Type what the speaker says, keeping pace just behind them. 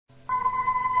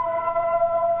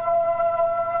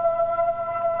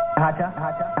Hatcha,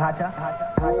 Hatcha, Hatcha, Hatcha.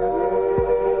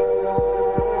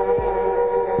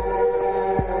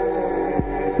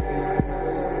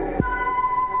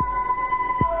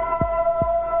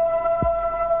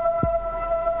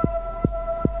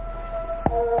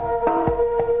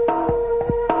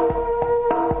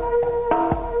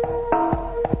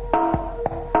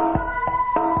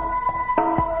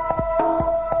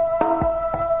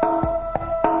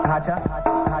 Hatcha,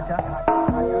 Hatcha, Hatcha.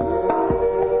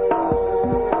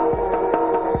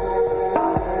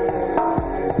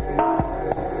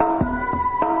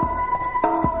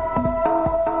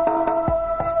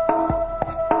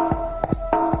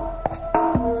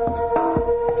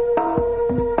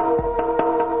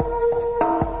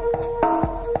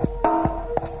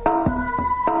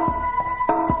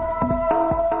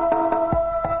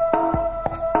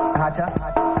 Hatcha,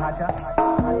 Hatcha, Hatcha.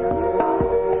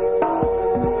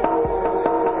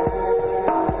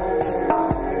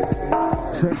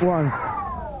 Take one.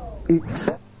 It's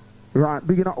right.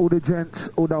 Bigging up all the gents,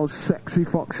 all those sexy,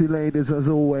 foxy ladies as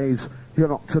always.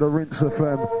 You're up to the Rinse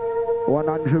FM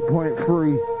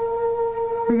 100.3.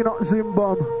 Bigging up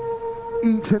Zimbabwe,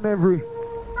 each and every.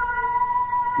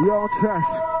 Your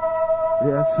chest.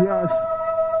 Yes, yes.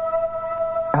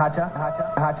 Hatcha,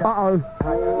 Hatcha, Hatcha. Uh-oh.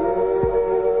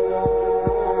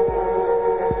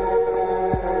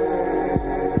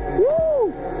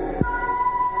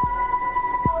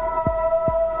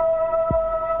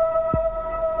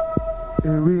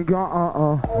 Here we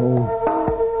go,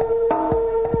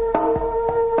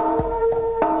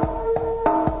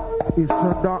 It's a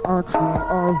dance,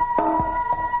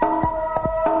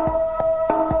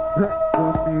 let the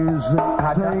music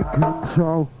take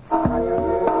control. My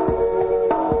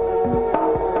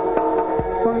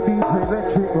DJ, let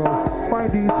it go. My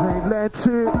DJ, let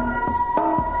it.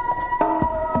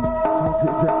 Time to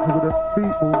eject to the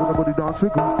beat, move and the body dance,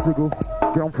 jiggle, jiggle.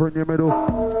 Get on for in your middle.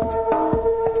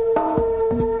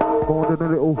 More than a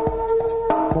little,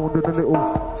 more than a little.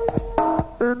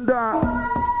 And that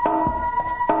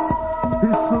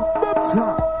is some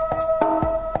butter.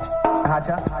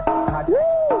 Hatcha, Hatcha, Hatcha.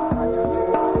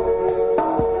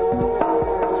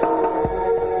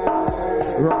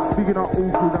 Right, bigging up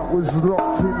all that was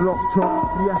locked in, locked on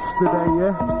yesterday,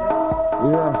 yeah?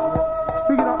 Yeah.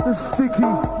 Bigging up the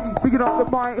Sticky, bigging up the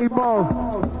Mighty Mo,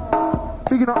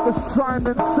 bigging up the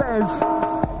Simon Says,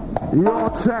 your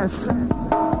test.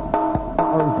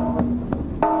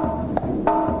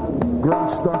 Great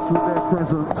stuff with their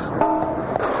presence.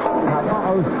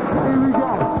 Here we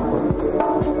go.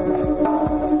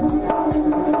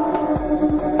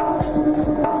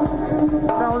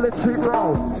 Now let's hit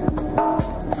roll.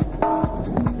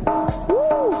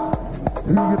 Woo!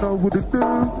 You know what to do.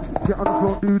 Get on the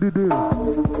floor, do.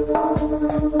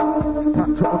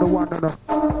 Hatcha on the one and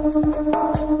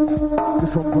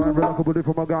this one for every like a bullet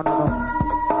from my gun and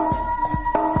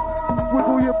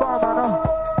wiggle your bar, man.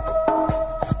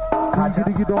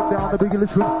 Diggy down the biggie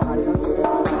listen.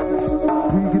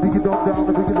 Diggy down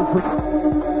the biggie listen.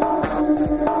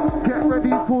 Get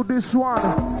ready for this one.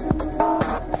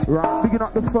 Right, bigging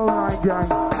up the phone line, gang.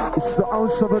 It's the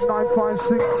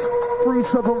 07956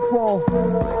 374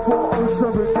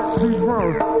 407. Get to throw.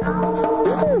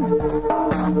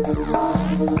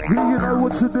 You know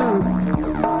what to do.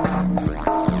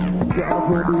 Get on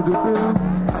the phone, do.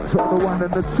 So the one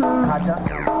and the two.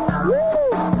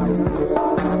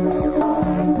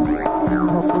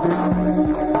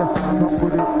 Come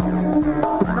with it.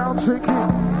 Now take it.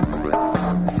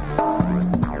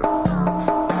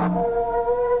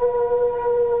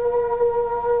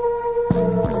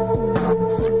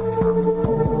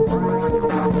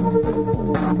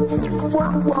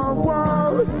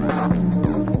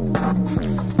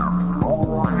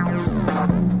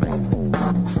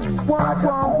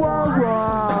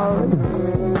 Wow.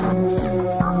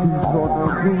 He's on the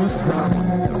booster.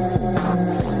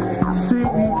 See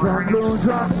me can lose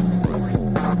her.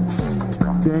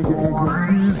 Then get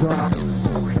confused.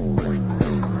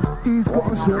 He's got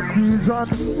some keys on.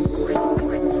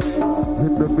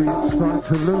 In the beat's time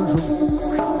to lose him.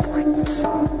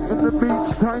 In the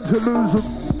beat's time to lose him.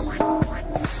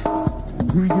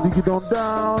 He gonna get on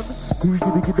down. He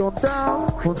gonna get on down.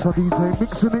 Once I DJ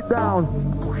mixing it down.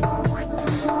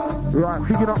 Right,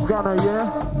 big it up, Gunner,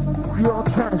 yeah? Your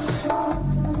chest.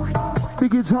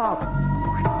 Big it up.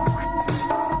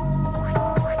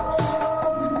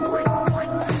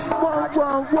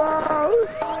 Wow.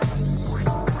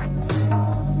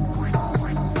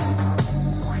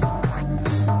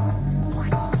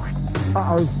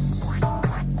 Uh-oh.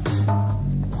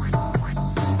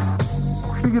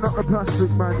 Bigging up the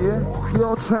plastic, man, yeah?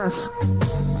 Your chest.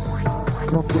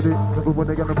 come with it. Never when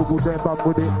they gonna bubble their bum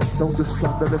with it. Don't just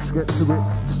stand there, let's get to it.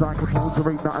 Strike a pose,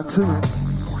 there ain't nothing to it.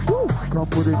 Woo! Come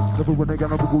with it. Never when they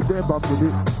gonna bubble their bum with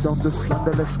it. Don't just stand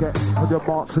there, let's get on your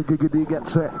marks and giggity, get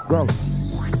set, go.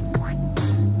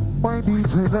 My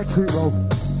DJ, let's it roll.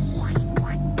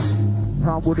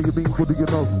 How, what do you mean, what do you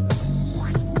know?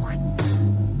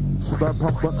 So that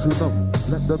pump, but to know.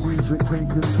 Let the music take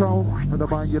control. And the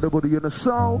mind, the body, and the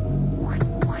soul.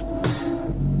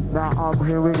 Now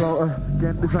here we go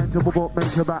again, designed to bubble up,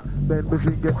 make your back bend,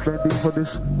 machine get bendy for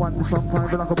this one. This one fine,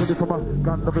 but I can put it from a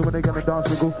gun, love it when they gonna dance,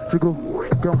 jiggle,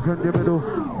 girlfriend in the middle,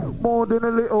 more than a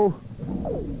little,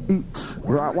 each.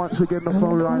 Right, once again the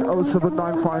phone line,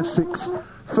 07956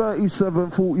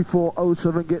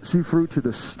 374407 gets you through to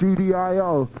the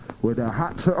studio with a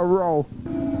Hatcha a roll.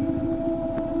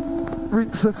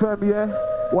 Rinse FM, yeah,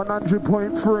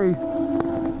 100.3,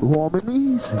 warm and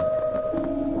easy.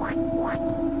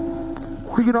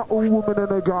 Picking up all woman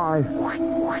and a guy.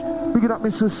 Picking up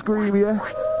Mr. Scream, yeah?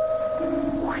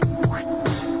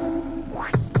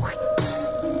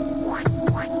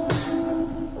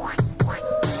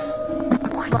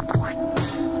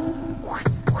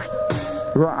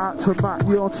 Right out to Matt,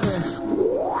 your test.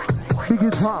 Big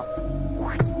it up.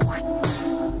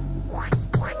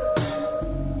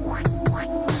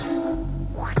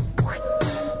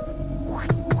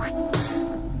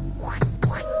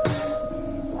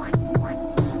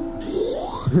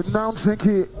 And now check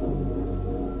it.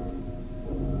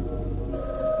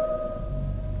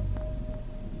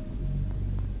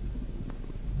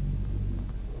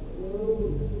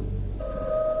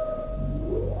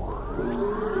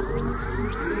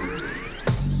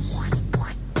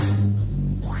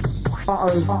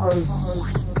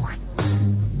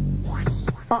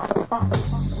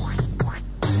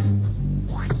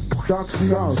 That's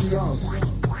the out.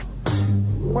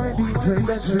 My DJ,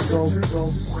 let's it go.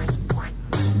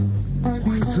 My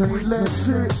DJ, let's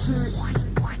it.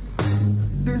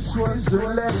 This one's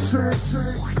electric.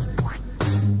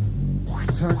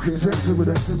 Time to inject it with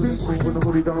a big move when the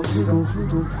body down, jiggle.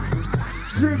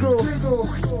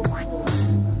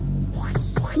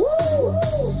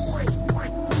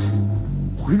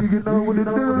 You know what it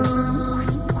do.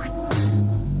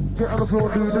 Get on the floor,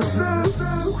 do the do.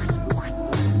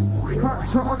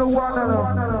 Hatcha on the one,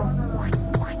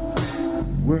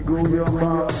 wiggle your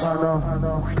mouth,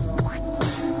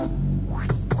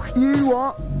 You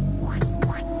are.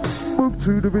 Move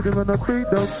to the rhythm and the beat,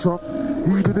 don't stop.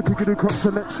 Even the pick of the crop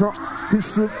selector.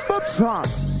 It's the time.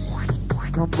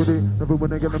 Come with it, never when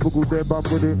they gonna buggle their bum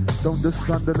with it. Don't just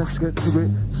stand there, let's get to it.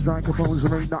 Strike a pose,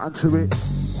 there ain't nothing to it.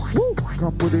 Woo!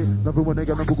 Come with it, never when they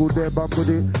gonna buggle their bum with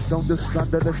it. Don't just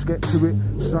stand there, let's get to it.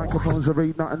 Strike a pose, there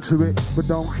ain't nothing to it. But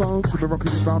don't fall to the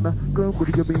rocking around the globe. What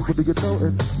do you mean, what do you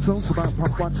know? Songs about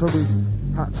pump one to me.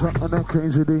 Hatcha on a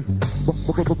crazy day.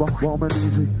 Warm and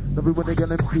easy. Never when they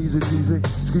gonna please it, easy.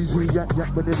 Squeezy, yak,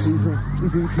 when they're pleasing.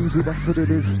 Easy, easy, that's what it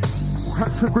is.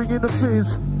 Hatcha bring in the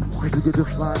fizz. And you get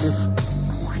just like this.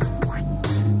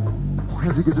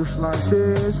 And you get just like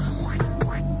this.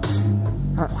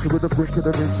 Hatcha with a brick of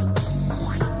the wrist.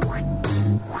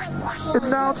 And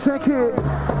now check it.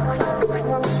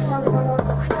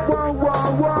 Whoa,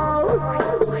 whoa, whoa.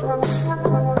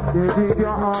 Yeah,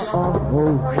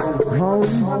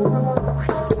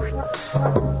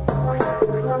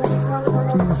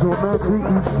 He's on every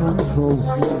East Control.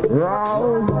 Wow.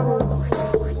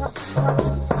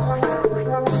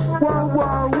 Wow,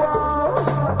 wow, wow.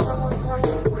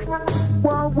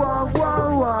 Wow, wow,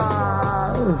 wow,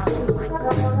 wow.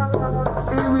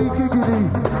 Here we giggity.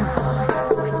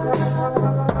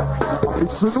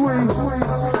 It's a way.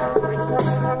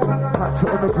 Hatcha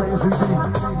on the crazy beat.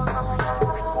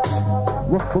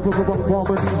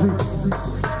 Warm and easy.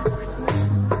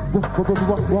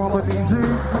 Warm and easy.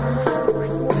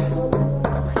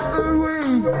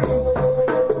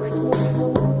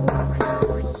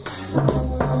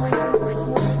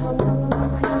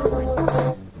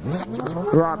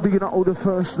 Right, bigging up all the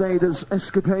first ladies,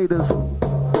 escapaders.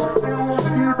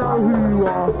 You know who you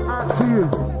are. Out to you.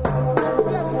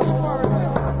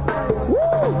 Woo!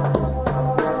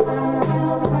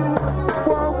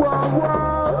 Wow, wow,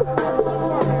 wow.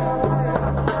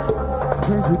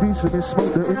 Crazy beats in this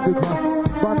smoke, the indica.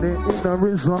 Bunny in the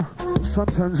Rizla.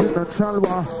 Sometimes in the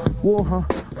Chalwa. Water,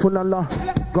 full of la.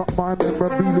 Got my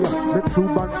memorabilia. Little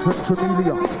bunch and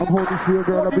familiar. I'm holding for your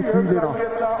girl, I'll be feeling her.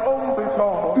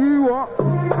 You are.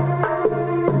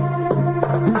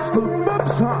 This the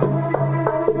Hatcha.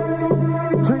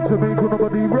 Take to make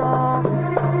nobody wrong.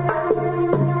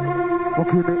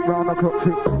 Walking it round the clock,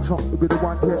 tick tock, with the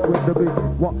one hit with the big.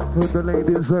 What for the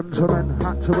ladies, gentlemen?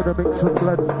 Hatcha with a mix and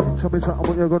blend. Tell me something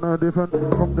what you're gonna different.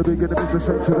 From the beginning, it's the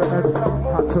straight to the end.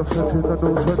 Hatcha setting the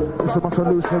notion. It's a my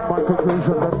solution, my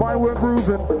conclusion. Then why we're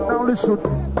grooving. Now listen.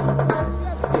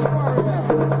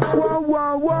 Whoa,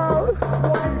 whoa, whoa.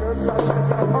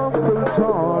 On the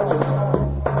charts.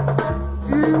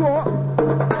 You what?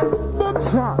 The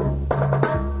top.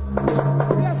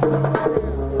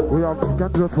 We have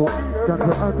Ganja Foot,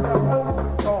 Ganja An,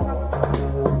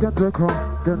 Ganja Car,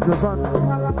 Ganja Van,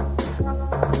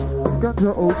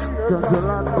 Ganja Oats, Ganja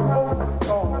Land,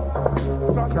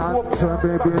 Ganja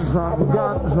Babies and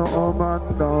Ganja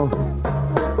Omando.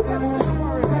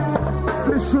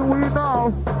 Listen, we know,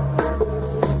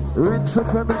 Rinse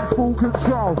FM in full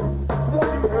control.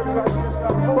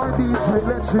 My DJ,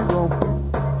 let's it go.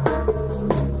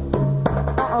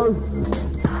 Uh-oh.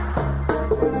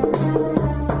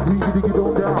 We gonna get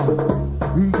on down.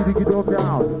 We gonna get on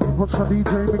down. What's our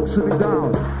DJ mixing it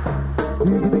down? We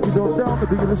gonna get on down. The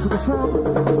bigger listen to the sound.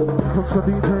 What's our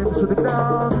DJ mixing it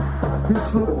down?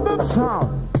 It's the sound.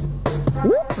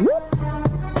 Whoop, whoop,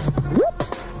 whoop.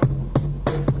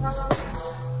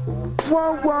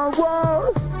 Whoa, whoa,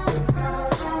 whoa.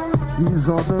 He's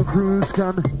on the cruise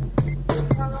can.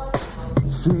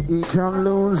 See he can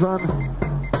lose and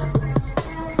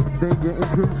they getting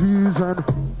confused and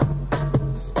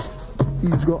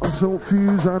he's got a short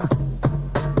fuse and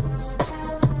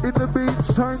in the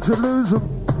beats time to lose him.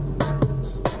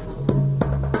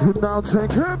 You now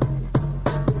take him.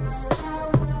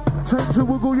 Time to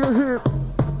wiggle your hip.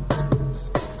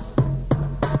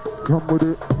 Come with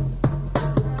it.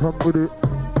 Come with it.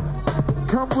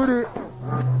 Come with it.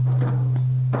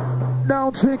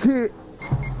 Now take it.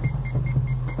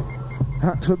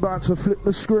 Hatcha about to flip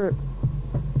the script.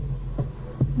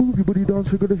 Move your body down,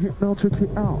 so you're gonna hit now, check it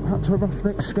out. Hatcha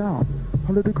roughneck scout.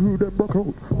 Hollow the crew, then rock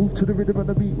out. Move to the rhythm and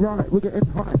the beat right. We're getting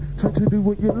high. Time to do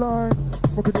what you like.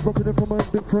 Rocking it from a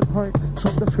different height.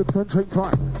 Some that's good fun, take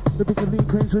flight. The bigger lead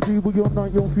crazy D with your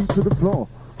night, your feet to the floor.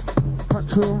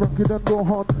 Hatcha rock it and go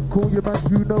hard. Call your man,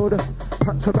 you know that.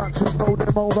 Hatcha back to throw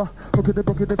them over. Rocking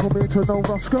it from me to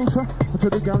Nova Scotia. Until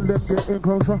the gal them getting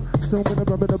closer. Still in a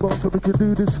rub in the bone so we can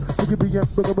do this. We can be young,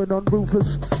 but we're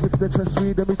non-ruthless. If they test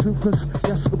me, then we toothless.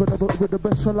 Yes, we're the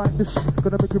best, I like this.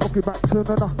 Gonna make you rock it back to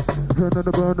nana. Turn on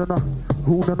the burn nana.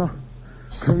 Who nana?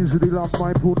 Crazy they love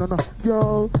my pool nana.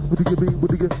 Yo, what do you mean, what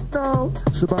do you no?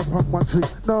 It's about punk one trick,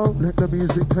 no. Let the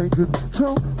music take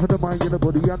control. Put the mind in the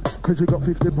body and cause you got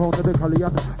 15 pounds in the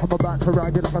collion. I'm about to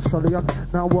ride it like a stallion.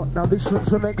 Now what? Now this looks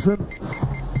selection.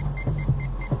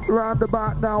 Round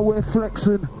about now we're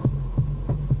flexing.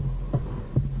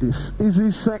 This is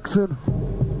his section.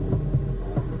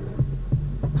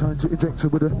 Time to inject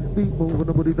it with a beat move and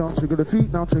the body dancing with the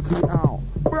feet. Now check it out.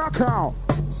 Rock out.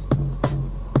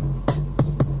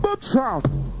 Boom sound.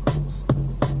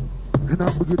 And now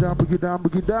boogie down, boogie down,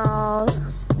 boogie down.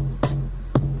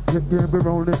 Yeah, we're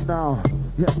rolling now.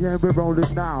 Yeah, we're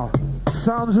rolling now.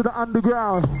 Sounds of the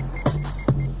underground.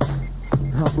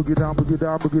 Now boogie down, boogie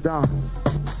down, boogie down.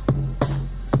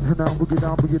 And now boogie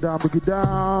down, boogie down, boogie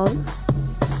down.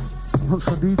 What's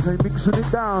the DJ mixing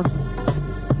it down?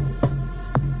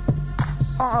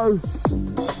 Uh-oh.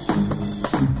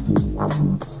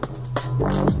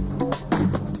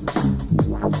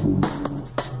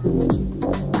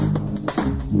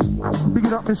 Big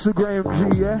it up, Mr. Graham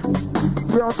G, yeah?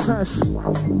 Real test.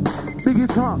 Big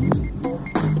it up.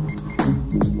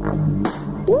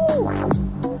 Woo!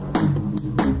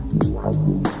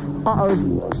 Uh-oh.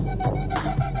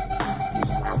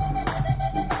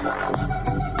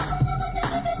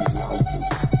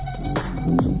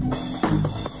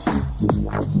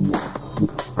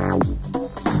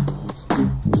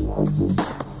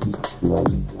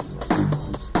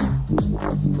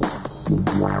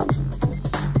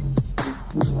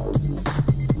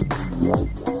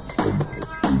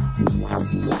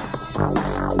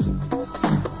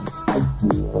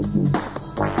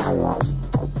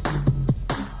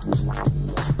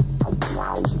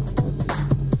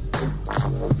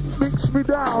 Mix me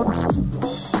down.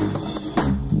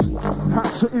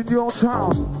 Hatcha in your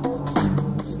town.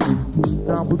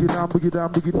 Down, boogie down, boogie down,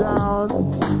 boogie down.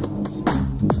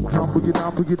 Down, boogie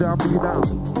down, boogie down, boogie down.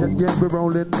 Yeah, we're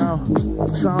rolling now.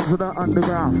 Sounds of the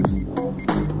underground.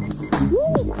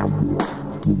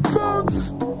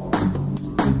 Bounce!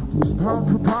 Pound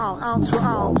for pound, ounce for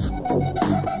ounce.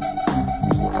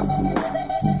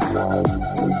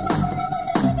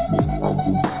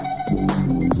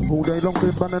 All day long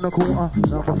been bun in a quarter.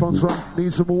 Now my phone's run,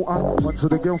 need some water. Once of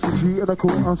the girls to cheat in a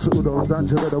quarter. So all those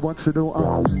dance, you better watch your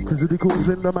daughter. Cause the calls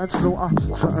in the man's slaughter.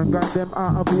 Certain guy them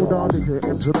out of order. They hit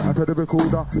him to the app of the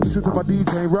recorder. Listen to my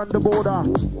DJ, run the border.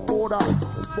 Border.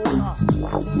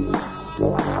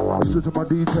 Listen to my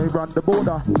DJ, run the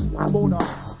border.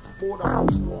 Border.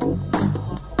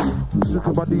 Listen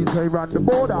to my DJ, run the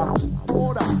border.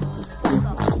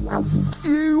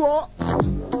 You what?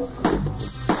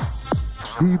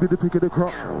 He be the pick of the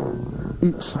crop.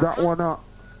 It's that one up.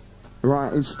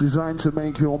 Right, it's designed to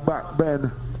make your back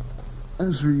bend.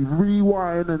 As we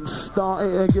rewind and start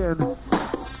it again.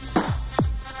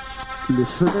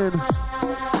 Listen in.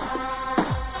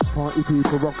 Party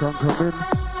people rock and come in.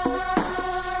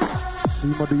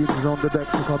 See my DJs on the deck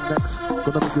to come next.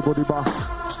 Gonna make your body bounce.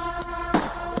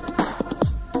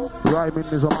 Rhyming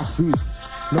is a must-be.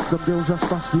 Let them girls just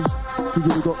fast-be.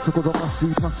 Figure got to cause I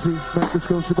must-be. Make this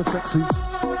girl super sexy.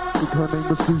 Her name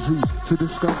was Susie. She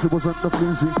discussed it wasn't the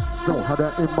floozy. Still had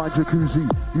her in my jacuzzi.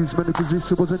 Used many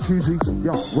positions, it wasn't choosy.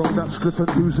 Yeah, roll that script and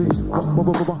doozy.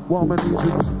 Warm and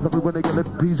easy. Love it when they get it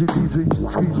peasy.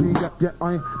 Squeezy, yeah,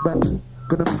 I bet.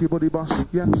 Gonna make your body bust,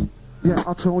 yeah. Yeah,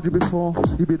 I told you before,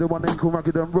 you be the one that call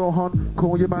ragged and Rohan.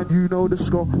 Call your man, you know the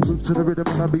score. Move to the rhythm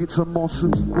and I beat some more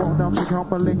soon. Roll down, check out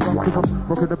my link up. Cause I'm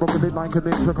rocking the broccoli like a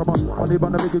ninja. Come on, on the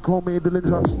band, the bigger call me the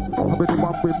ninja. I'll be the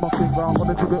one with my finger on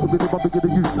the trigger. I'll be the one bigger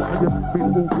than you. And you be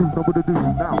all through, know what to do.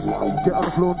 Now, get on the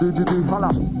floor and do.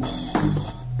 Holla.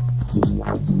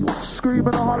 Scream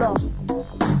and holla.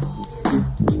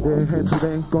 They're here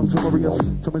today, gone to Marius.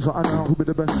 Tell me something now, who'll be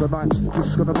the best tonight?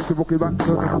 Just gonna make a rocky back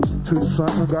turn up. To a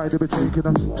certain guy, they be taking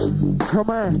them. Come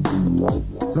here.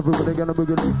 Love it when they gonna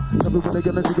wiggle it. Love it when they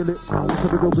gonna jiggle it. Just a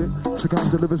little bit. Check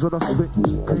out the livers on a spit.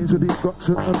 Cranes with these got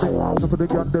to a bit. Love it they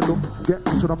got their look. Get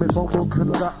to the phone book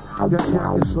and that.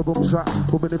 Yeah, it's a boom shot.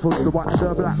 Booming it for the white,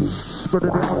 the black.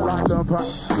 Spreading it out like the pack.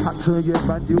 Hatcha, yeah,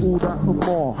 man, you all that and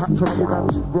more. Hatcha, yeah, man.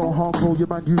 Raw hardcore, yeah,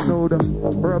 man, you know them.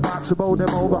 We're about to bowl them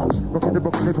over. Rocking the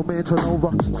broccoli for me to turn over.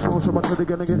 Small so much they're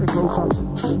gonna get closer.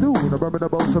 Still in a rub in the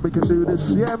boat so we can do this.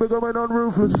 Yeah, we're going on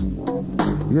ruthless.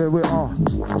 Yeah, we are.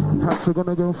 Hatcha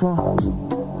gonna go far.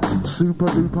 Super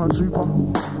duper.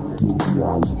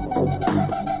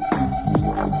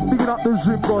 Bigging up the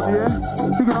Zip God, yeah?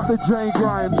 Bigging up the J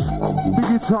Grimes.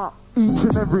 Big it up, each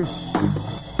and every.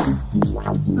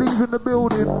 Leaving the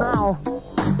building now.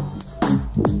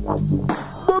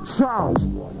 Good sound.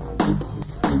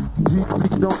 Keep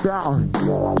it on down.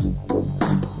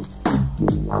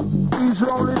 He's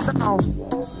rolling down.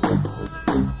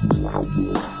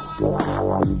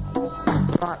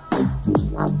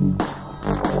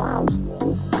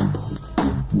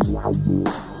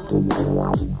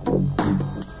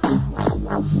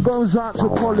 Goes out to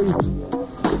Polly.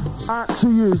 Out to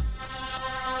you.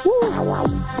 Woo.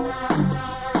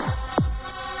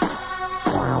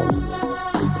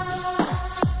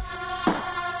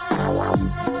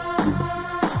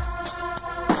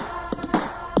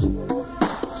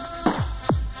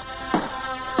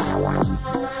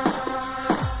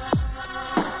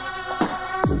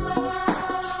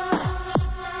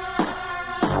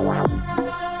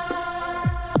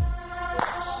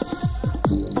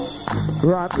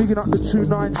 Right, picking up the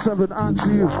 297, out to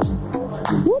you.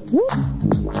 Whoop, whoop.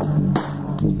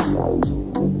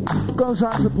 Goes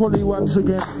out to Polly once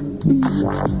again. Easy.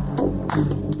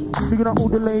 Picking up all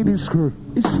the ladies' crew.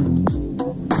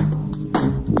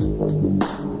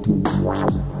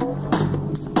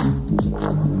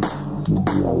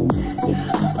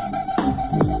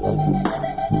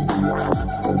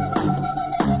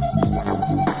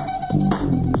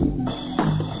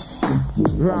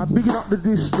 Right, bigging up the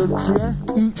distance, yeah?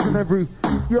 Each and every,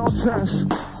 your test,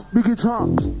 big it up.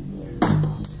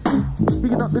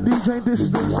 Bigging up the DJ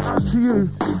distance, out to you.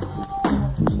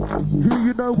 Who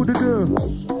you know what to do.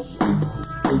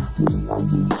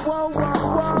 Whoa.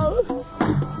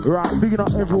 Right, bigging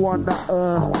up everyone that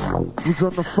was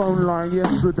on the phone line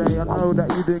yesterday. I know that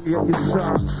you didn't get your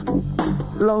shots.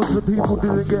 Loads of people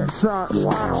didn't get shots.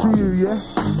 Out to you, yeah?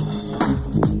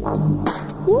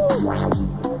 Woo!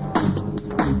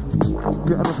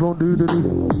 Get on the floor, do.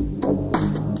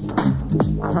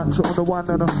 Hatcha on the one,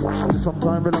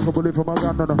 sometimes we're like a bullet from a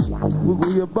gun,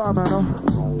 wiggle your bum,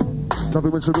 Love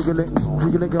it when you wiggle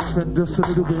it, got spent just a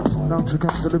little bit. Now to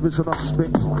come to the vision of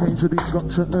spit, came to these got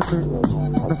to admit.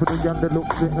 Enough of the gun that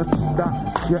looks it and that,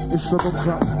 yeah, it's a boom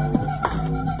shot.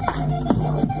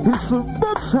 It's a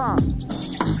boom shot.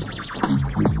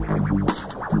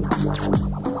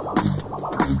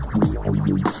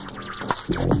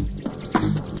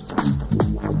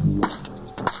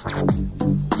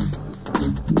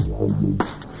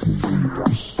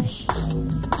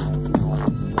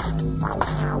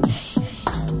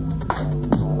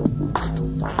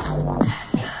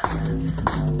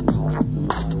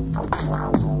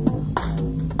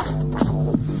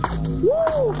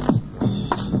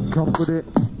 Come with it,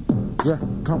 yeah,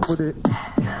 come with it,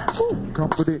 come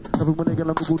with it. Everybody get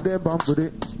a go there, bump with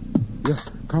it, yeah,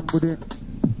 come with it,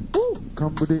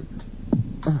 come with it,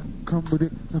 come with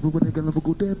it. Everybody get a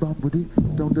go there, bump with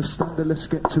it. Don't understand it, let's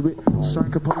get to it.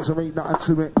 Psychopaths, there ain't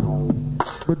nothing to it.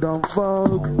 But don't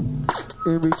vogue,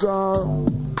 here we go,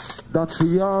 that's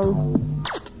yo.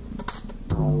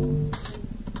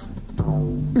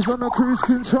 He's on the cruise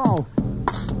control.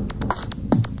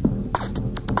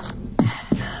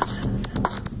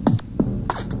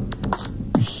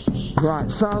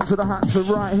 Right, sounds of the Hatcha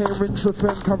right here, Rinse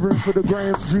FM covering for the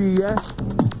Graham G, yeah?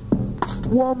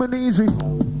 Warm and easy.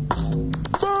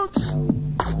 Boots!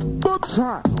 Boots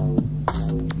hot.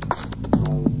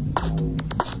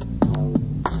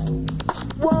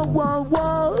 Whoa, whoa,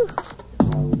 whoa.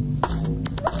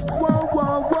 Whoa,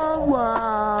 whoa, whoa,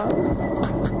 whoa.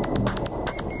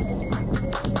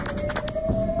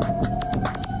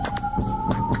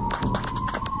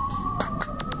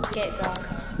 GetDarker.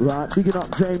 Right, bigging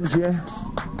up James, yeah?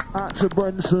 Out to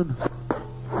Brenson.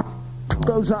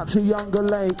 Goes out to Younger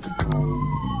Lake.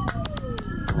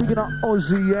 Bigging up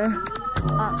Ozzy, yeah?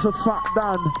 Out to Fat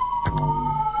Dan.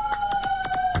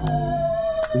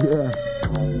 Yeah.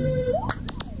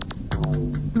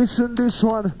 Listen this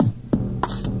one.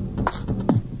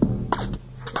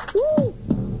 Woo!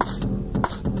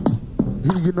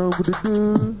 You know what to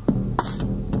do.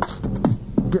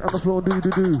 Get on the floor, do.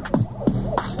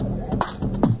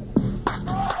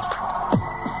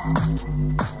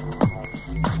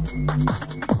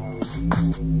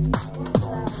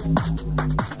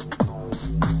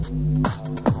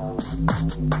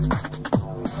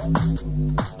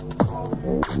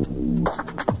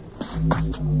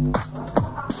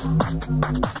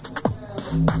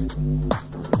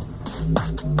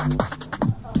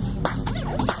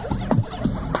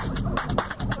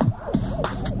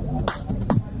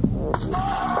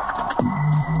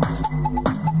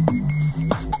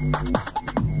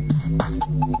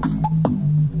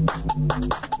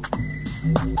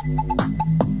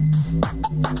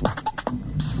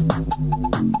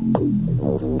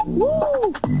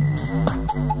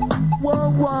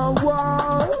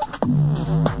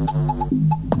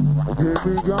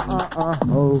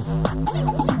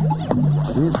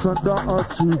 It's under a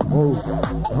two,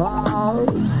 wow,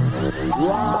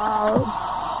 wow.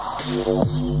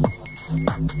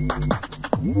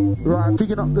 Right,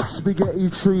 picking up the Spaghetti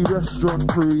Tree restaurant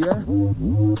crew, yeah?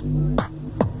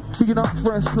 Picking up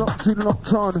Fresh, locked in,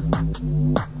 locked on.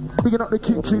 Picking up the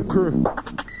kitchen crew.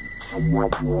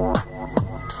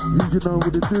 You know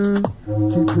what to do,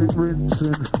 keep it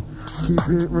rinsing, keep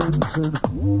it rinsing.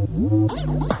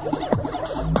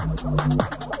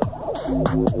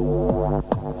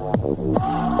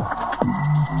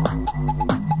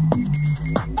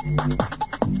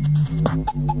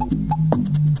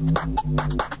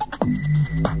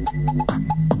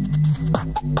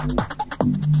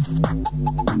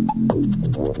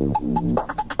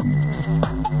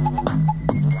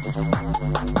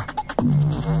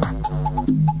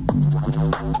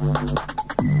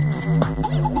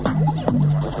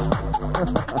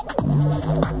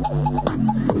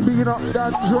 Bigging up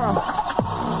that drum.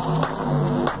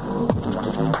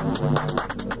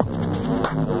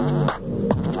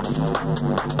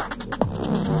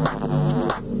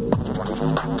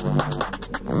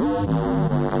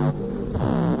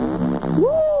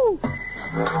 Woo!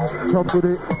 Come with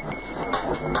it.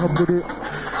 Come with it.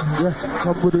 Yeah,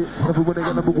 come with it. Everybody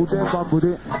gonna go there, bump with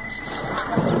it.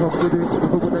 Come with it.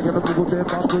 Everybody gonna go there,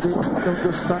 bump with it. Don't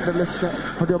just stand there, let's get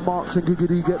on your marks and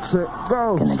giggity gets it.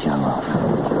 Go!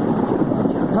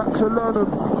 Had to learn them.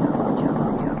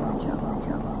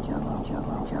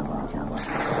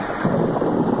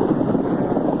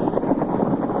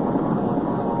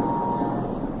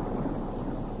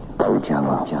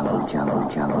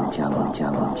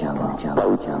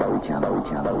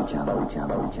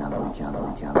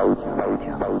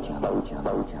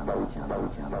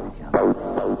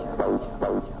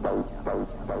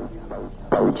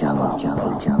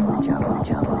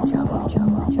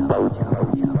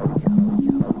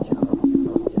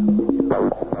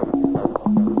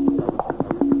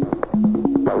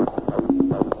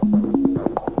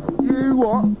 You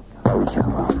what?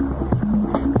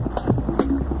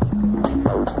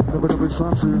 Never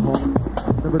sound too hot.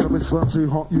 Never sound too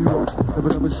hot. You what?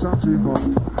 Never sound too hot.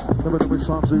 Never know it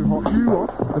sounds too hot. You what?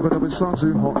 Never know it sounds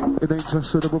too hot. It ain't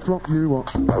just a double flop. You what?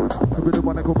 Could be the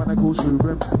one I go manical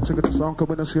smooth. Taking the sound,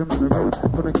 coming a skim in the room.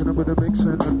 Connecting it with the mix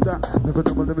and that. Never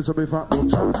know my limits a bit fat or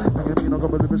top. Hanging in, I got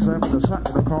my limits and the sack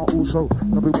in the car also.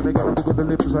 Never when they got a look at the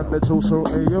lips and let's also.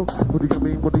 Hey yo, what do you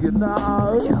mean? What do you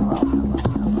know?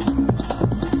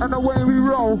 And away we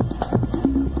roll.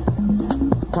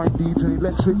 My DJ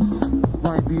electric.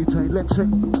 My DJ electric.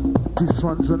 This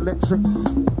one's electric.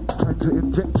 Time to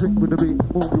inject it with the beat.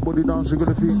 Move your body down, so you're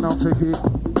gonna feet. Now take it.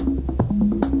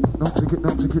 Now take it,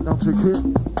 now take it, now take it.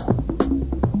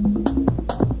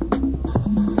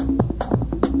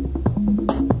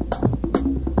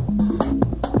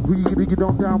 We dig it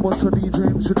on down, what's the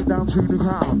DJ? Sit it down to the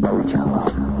ground.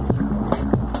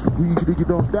 We dig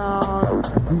it on down.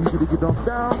 We dig it on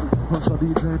down. What's the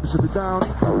DJ? Sit it down.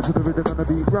 Go to the rhythm and the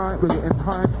beat right. We're getting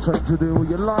high. Time to do what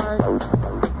you like.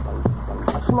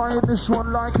 Flying this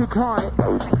one like a kite.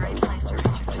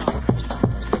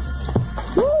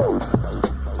 Woo!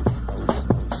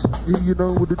 Yeah, you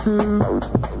know what to do.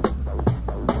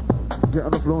 Get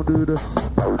on the floor and do the.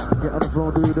 Get on the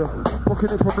floor and do the. Rocking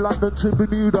it from London to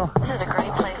Bermuda. This is a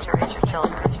great place to raise your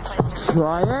children.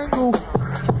 Triangle.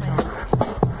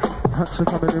 Hatcha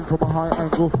coming in from a high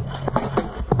angle.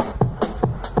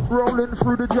 Rolling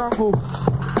through the jungle.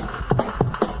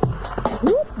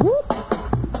 Whoop, whoop.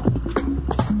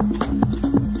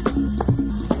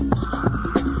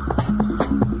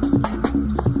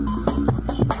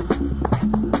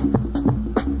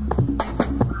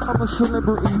 I'm a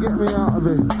celebrity, get me out of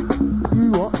it.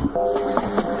 You what?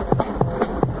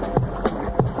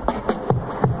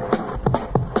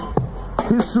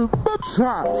 Here's some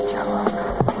Dubstep.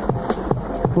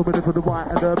 Moving it for the white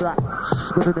and the black.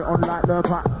 Spinning it on like the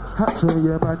pack. Hatcha,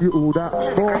 yeah man, you all that. This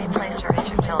is a great place to raise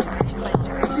your children.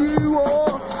 You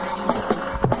are.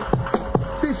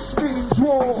 This means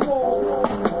war.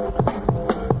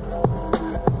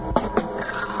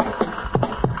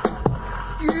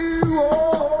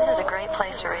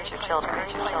 To raise your children.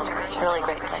 Really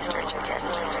great place to raise your kids.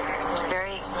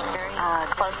 Very, very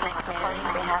close-knit community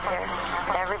we have here.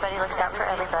 Everybody looks out for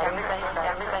everybody.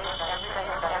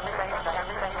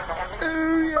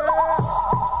 Ooh, yeah.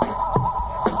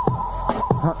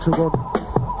 Hatcha gone.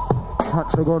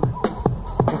 Hatcha gone.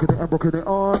 Rocking it and rocking it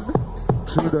on.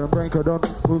 To the break of dawn.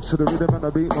 Move to the rhythm and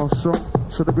the beat more strong.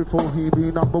 So that before he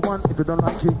be number one. If you don't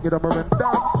like it, get up and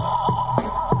down.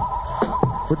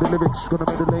 With the lyrics, gonna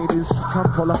make the ladies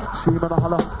come follow, scream and a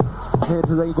holler. Here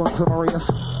today, gone to Marius.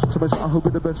 So I hope be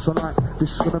the best tonight.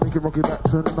 This is gonna make it rocky back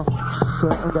to the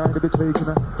certain guy to be taking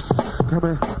it. Come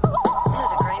here. This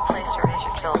is a great place to raise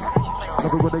your children.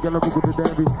 Love it when they get a book with the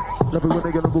dandy. Love it when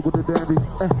they get a book with the dandy.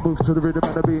 Move to the rhythm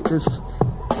and the beat this.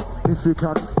 If you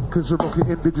can, cause the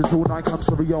rocket in digital night comes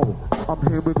to the yo. I'm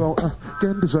here we go.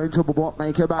 Again, design to what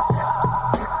make it back.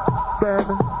 Ben.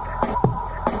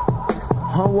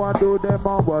 How I do them,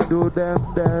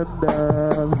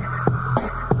 them.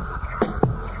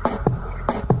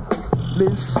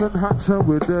 Listen, Hatcha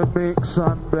with the mix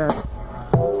and blend.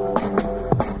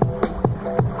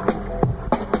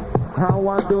 How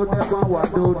I do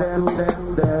them,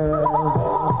 them.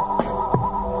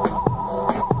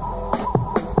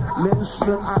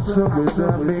 Listen, Hatcha with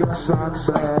the mix and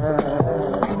blend.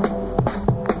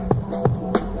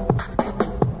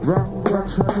 Rock,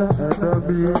 tell an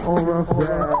enemy or a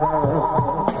friend.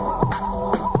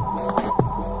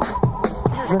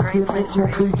 Rockin' it,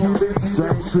 rockin' it,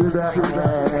 straight to that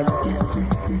man.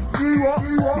 You are.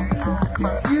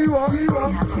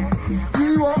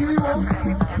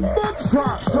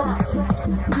 Dubstep.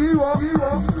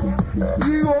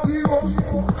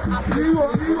 You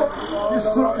are. It's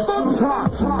some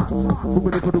Dubstep.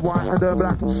 Moving it for the white and the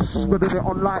black, spreading it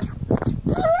on light.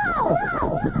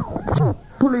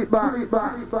 Pull it back.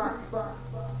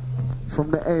 From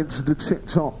the edge to the tip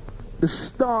top. The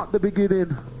start, the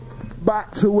beginning.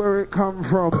 Back to where it come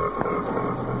from.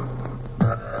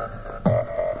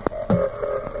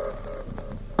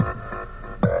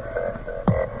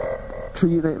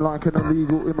 Treating it like an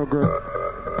illegal immigrant.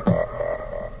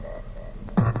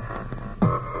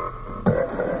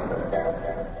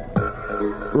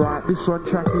 Right, this one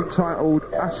track entitled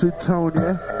Acid Tone,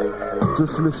 yeah?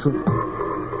 Just listen.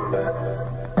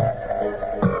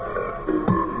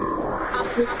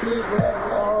 Acid people,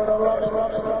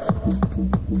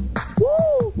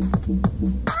 woo!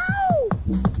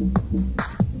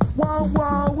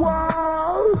 Ow!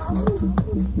 Wow!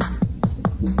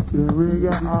 Here we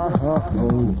go.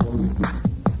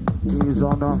 He's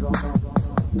on the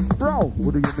bro,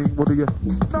 what do you mean?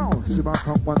 No, see my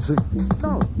pump one thing.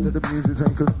 No, let the music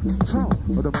take control.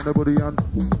 Put them on the body on.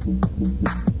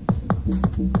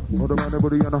 Hold on,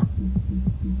 everybody, you know.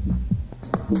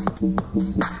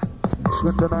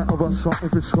 Spend the night of us up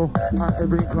if it's go. At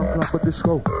every club but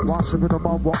disco. One sip in the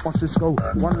mouth, what must it go?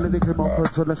 One lyric in my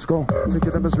bird, so let's go. Think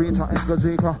of them as Rita and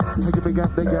Gazika. Think of me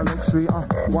get the girl like sweeter.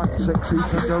 One sexy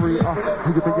senorita.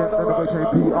 Think of me get the became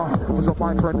Peter. Was a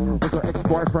my friend, was an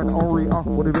ex-boyfriend, or Rita.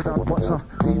 Whatever that what's up.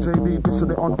 DJ B,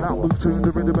 pissing it on now. Move to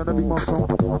the rhythm and I beat my song.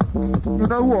 You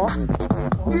know what?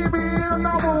 Give me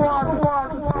another one.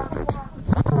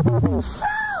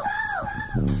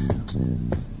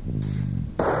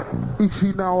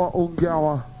 Ichinawa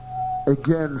Ungawa,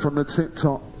 again from the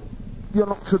TikTok. You're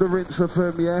locked to the Rinse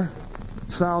FM, yeah?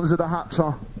 Sounds of the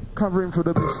Hatcha, covering for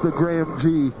the Mr. Graham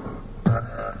G.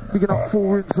 Picking up full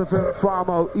Rinse FM,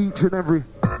 Farmo, each and every.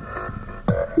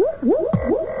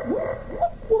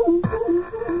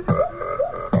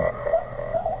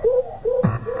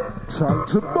 Time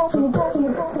to bubble.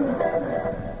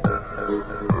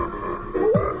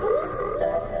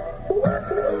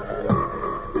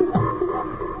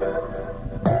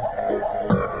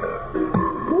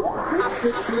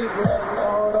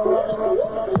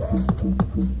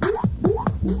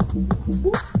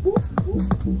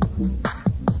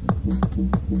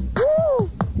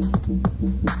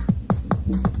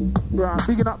 Right,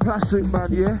 bigging up Plastic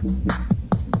Man, yeah?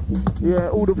 Yeah,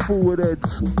 all the forward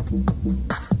heads.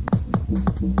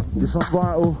 This on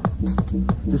vital.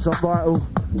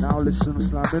 Now listen,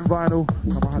 slamming vinyl.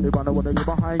 Come on, honey, man, I wanna get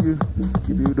behind you.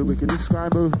 Give you the wickedest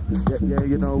scramble. Yeah,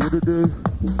 you know what to do.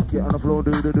 Get on the floor,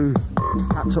 do.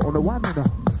 Hatcha on the one, you know.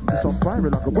 It's on fire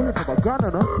like a bullet from a gun,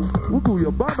 you know. We'll do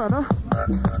your bum, you know.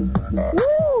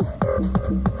 Woo!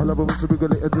 I love it when you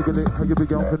wiggle it. How you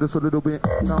big out for this a little bit.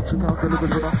 Now to count the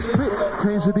livers when I spit.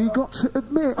 Crazy D got to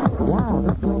admit. Wow,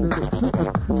 that girl did it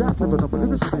flippin'. That never know, but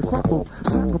livers in the crumble.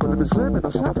 Sack up a living slamming,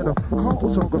 a slapping up. Can't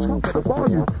also go skunk at the bar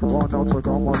you. Oh, now take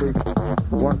on my leg.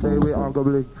 One day we are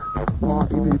gonna be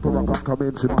party people I can come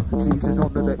into. DJs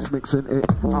on the next mixing it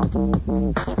up.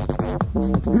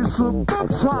 It's a bad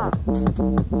time.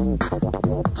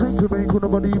 Take to make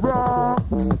nobody wrong.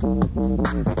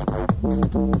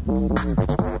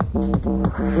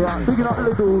 Right, picking up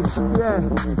littles, yeah.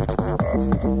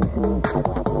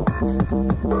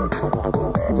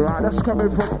 Right, that's coming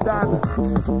from Dan.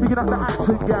 Picking up the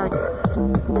acting gang.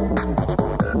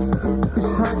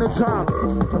 It's time to jam.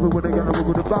 Everyone again, we're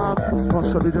with the bomb.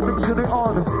 Plus, they're mixing it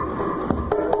on.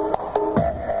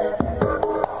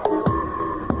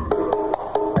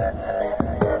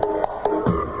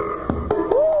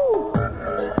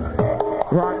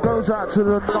 Right, goes out to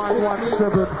the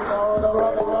 917.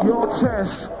 Your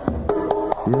chest.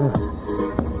 Yeah.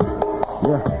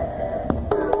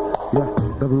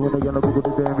 Everyone again, we're with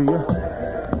the damn, yeah.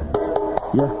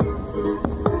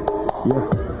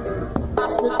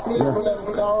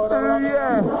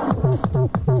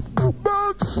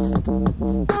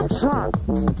 Boots hot.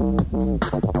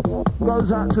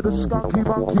 Goes out to the skunky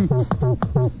monkey.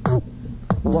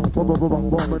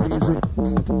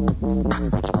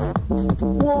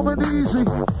 Warm and easy.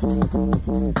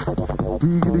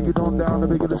 Dig it on down the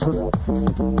bigger listen.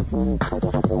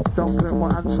 Don't play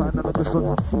my hand sign and listen.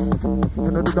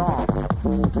 In the dark.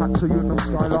 Hatcha you in the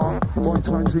skylark. One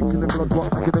time drinking the blood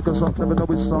rock. Making niggas up. Never know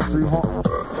it's not too hot.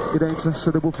 It ain't a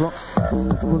suitable flop.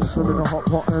 Put some in a hot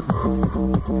pot and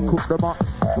cook them up.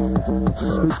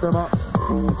 Scoop them up.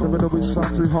 Never know it's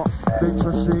not too hot. It ain't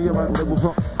a see you ain't level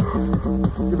flop.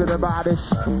 Give it the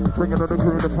baddest. Bring it on the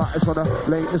crew, the fattest on the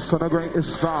latest, on the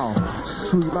greatest style.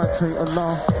 Sweet like Tate and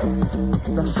Law.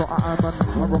 That's what I am, man.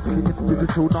 I rock it in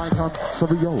digital 9-ton. So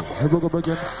yo, here we go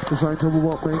again. Designed to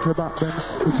what make it back then.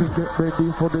 We can get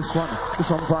ready for this one.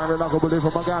 It's on fire and I go believe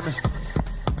him again.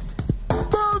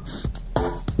 Boots!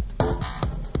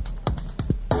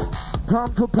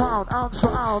 Pound for pound, ounce for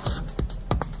ounce.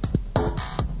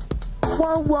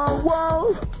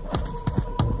 Whoa.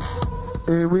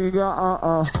 Here we go,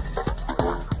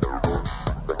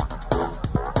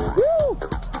 Woo!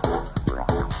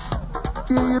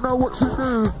 Yeah, you know what to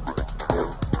do.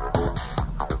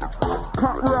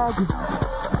 Cut rug.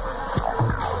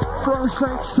 Throw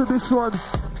shapes to this one.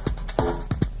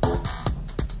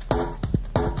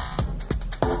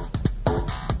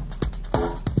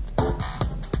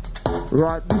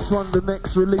 Right, this one, the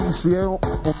next release, yeah,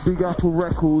 on Big Apple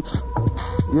Records.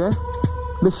 Yeah?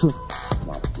 Listen.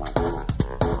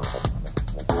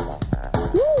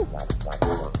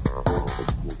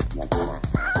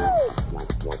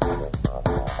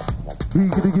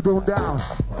 Diggy on down.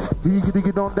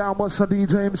 Diggy on down. What's the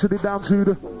DJ? Sit it down to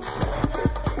the.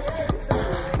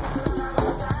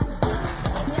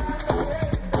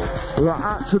 Right,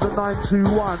 out to the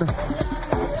 921.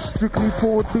 Strictly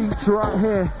forward beats right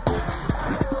here.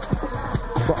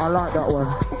 but I like that one.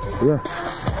 Yeah.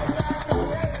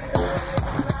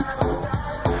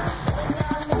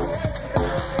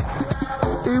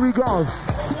 Here we go.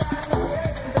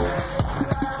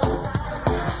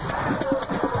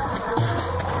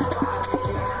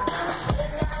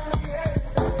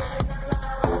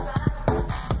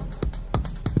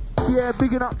 Yeah,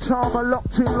 bigging up Charmer,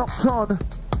 locked in, locked on.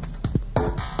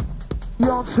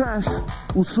 Yo, Tess,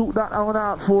 we'll sort that one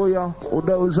out for you, or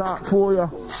those out for you.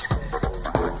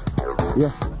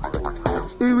 Yeah.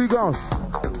 Here we go.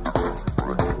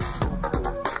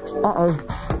 Uh-oh.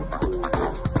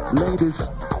 Ladies,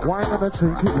 wine and a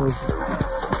take it, love.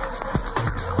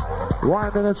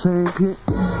 Wine and a take it.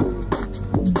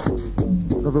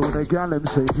 Love it when they gal them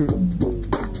take it.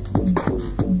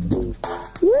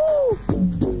 Woo!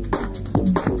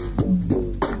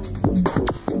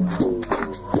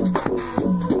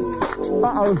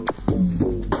 Uh-oh.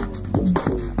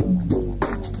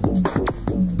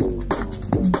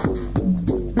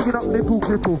 Picking up nipple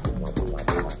cripple.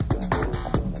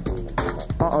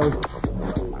 Uh-oh.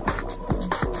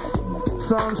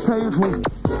 Sounds painful.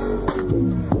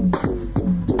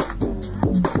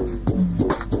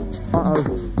 Uh-oh.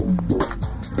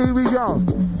 Here we go.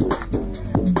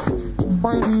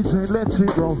 My DJ, let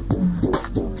it roll.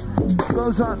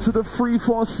 Goes out to the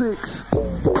 346.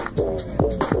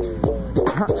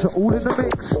 Hatcha all in the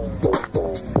mix.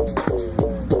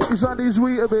 Is that these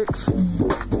Weetabix?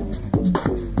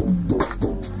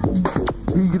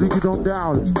 Get on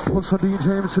down. Put some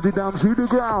DJ to the down to the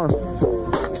ground.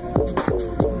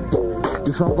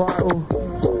 It's on vital.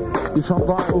 It's on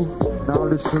vital. Now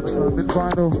listen, I'm in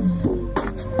vinyl.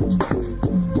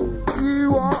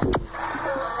 You are.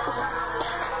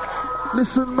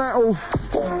 Listen, metal.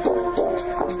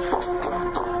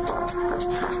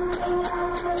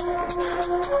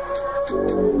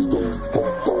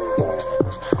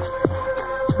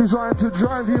 Designed to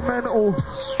drive you mental.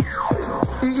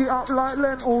 Eat it up like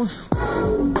lentils.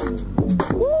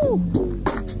 Woo!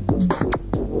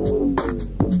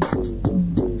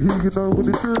 You know what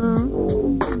to do.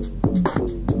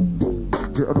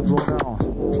 Get on the floor now.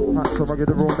 Hatcha, I get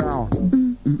the roll now.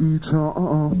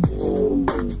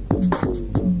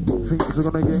 Things are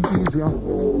gonna get easier.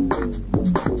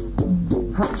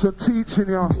 Hatcha teaching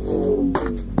ya.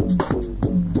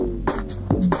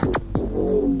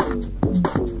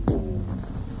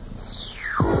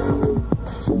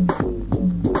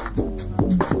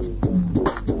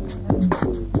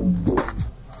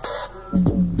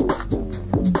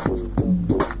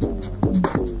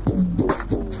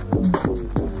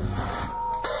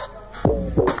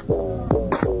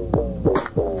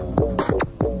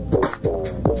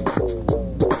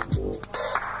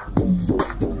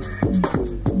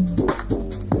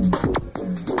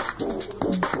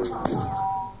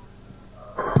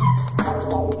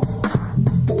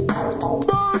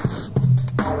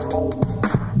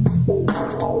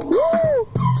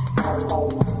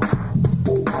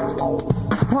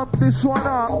 This one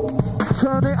up,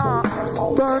 turn it up,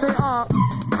 burn it up.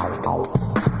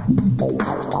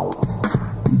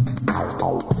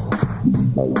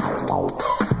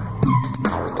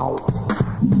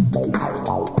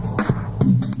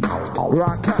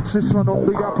 Right, catch this one on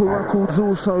Big Apple Records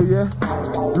also, yeah?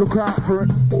 Look out for it.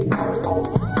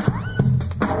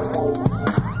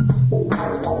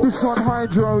 This one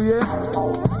Hydro, yeah?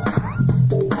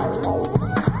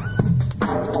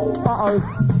 Uh-oh.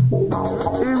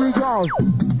 Here we go.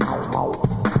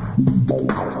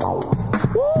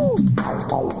 Woo!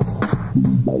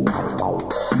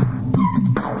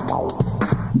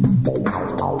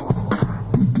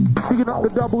 Picking up the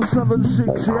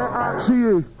 776, yeah? Out to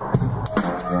you.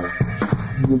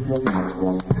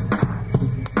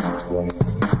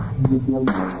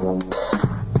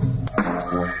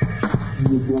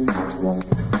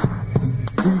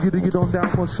 You get on down,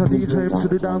 what's the DJ to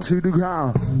the down to the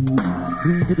ground.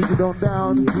 You get on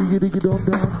down, you get on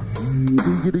down.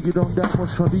 You get on down,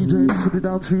 what's the DJ to the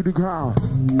down to the ground.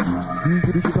 You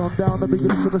get on down, the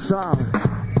biggest of the sound.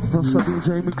 What's the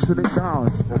DJ mixing it down.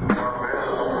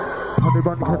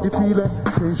 Everybody, can you feel it?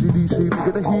 KCDC, we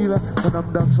gonna heal it. When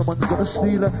I'm done, someone's gonna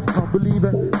steal it. Can't believe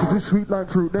it, cause it's sweet like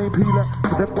fruit, they peel it.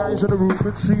 But them guys in the room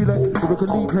and seal it. If we can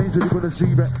leave crazy, they're gonna see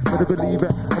it. Better believe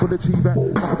it, I'm gonna achieve it.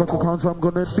 Knock about the counts, I'm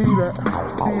gonna deal it.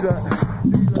 Deal it.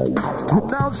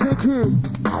 Now take it.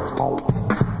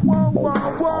 Whoa, whoa,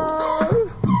 whoa.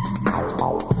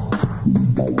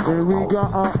 Here we go,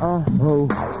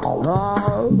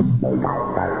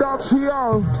 That's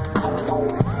yo.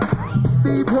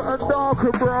 Deeper and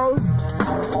darker, bro.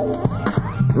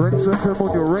 Rinse FM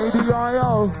on your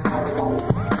radio.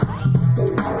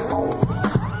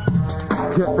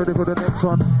 Get ready for the next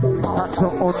one. Hatcha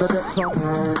on the next one.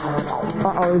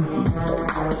 Uh-oh.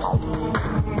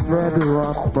 Ready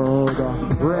rap murder.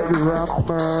 Ready rap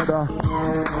murder.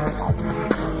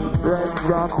 Ready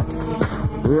rap.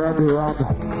 Ready rap.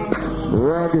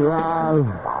 Ready rap.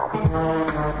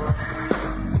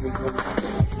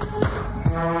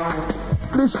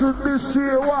 Listen this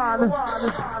here one.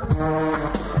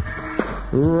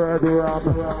 Ready rap.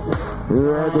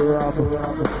 Ready rap.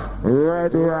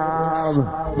 Ready rap. Woo!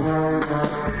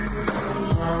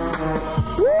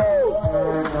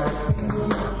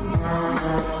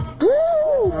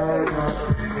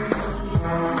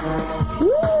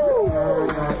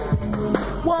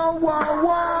 Wow, wow,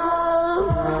 wow!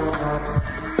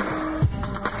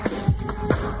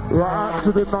 Right, out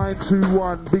to the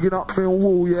 921, bigging up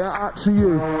Millwall, yeah, out to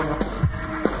you.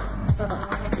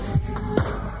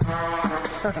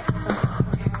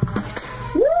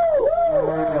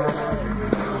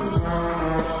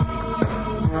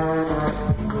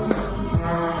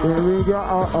 Here we go,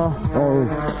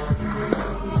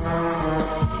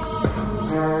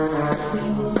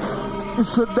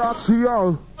 It's a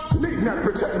Dacia. Need not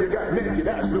pretend you got naked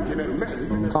ass looking at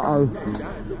men.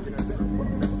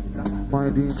 My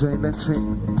DJ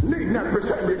Nexing. Need not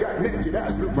pretend you got naked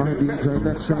ass looking My at DJ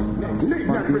Nexing.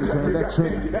 My DJ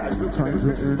Nexing. Time to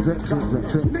injection.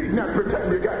 Need not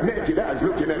pretend you got naked eyes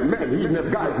looking at men. Even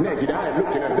if guys naked eye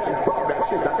looking at them. Fuck that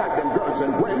shit, I got them girls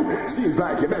and when. Seems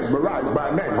like you're mesmerized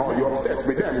by men. Or you're obsessed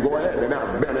with them. Go ahead and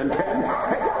out Ben and Ken.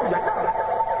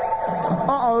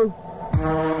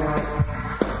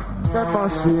 That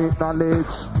must be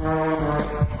knowledge.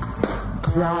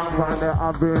 Can't find the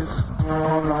average.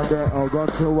 Come like that, I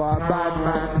got to a bad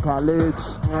man college.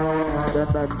 Then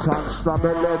them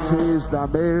transstabilities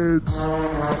damage.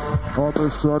 I'm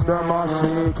sure them a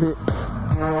secret.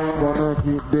 Gonna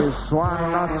keep this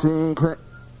one a secret.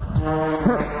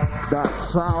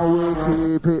 That's how we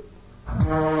keep it.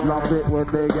 Love it when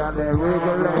they got their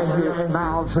regular hit.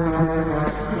 Now take it.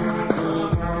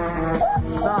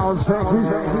 Now take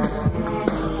it.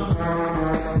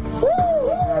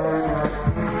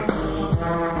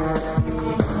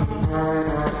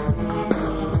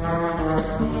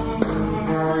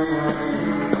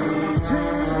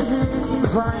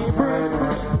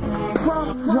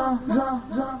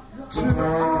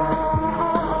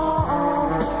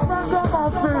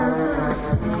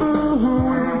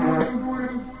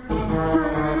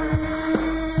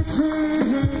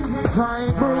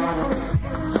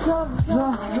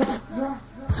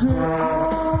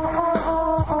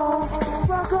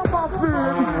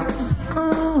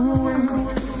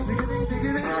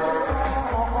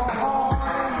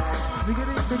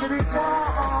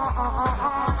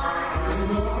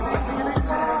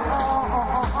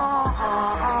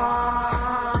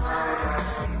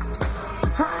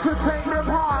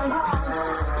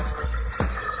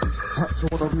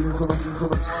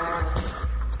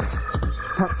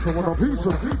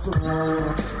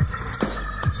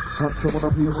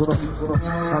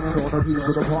 Hatcha want a piece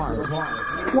of the pie.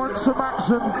 Want some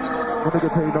action? Wanna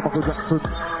get paid on Michael Jackson?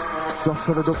 Just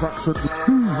for the fraction.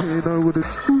 You know what it is.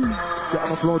 Get on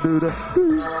the floor, do the.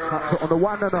 Hatcha on the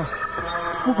one and a.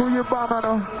 Wiggle your bum and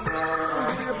a.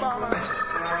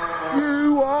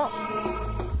 You what?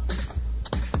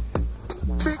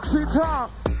 Mix it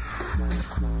up.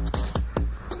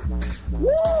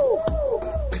 Woo!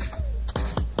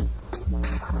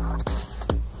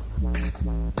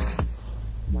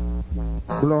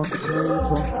 Block later,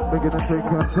 we're gonna take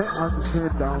a take and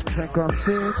sit down, take a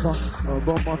seat.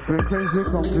 About my friend crazy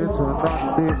computer,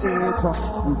 not the eater.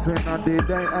 We train at the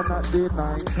day and at the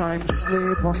night time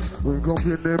sleeper. We go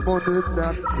in the morning,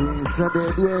 that trees a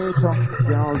dead waiter.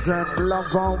 Girls and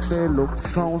love on me look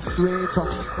so sweet.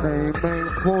 They may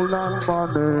pull on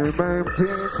money, may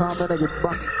Peter. When I get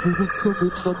back to the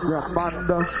summit, not the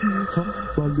band of sheet.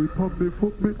 Bally pop me,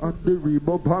 put me on the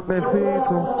remote on my feet.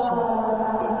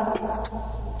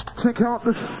 Check out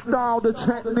the style, the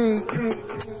technique.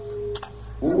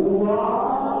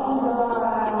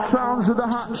 Sounds of the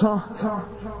Hatcha.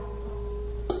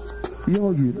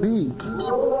 You're unique.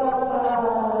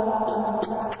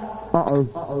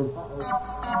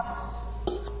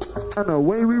 And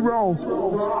away we roll.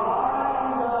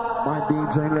 My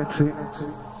DJ lets it.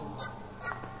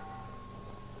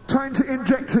 Time to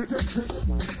inject it.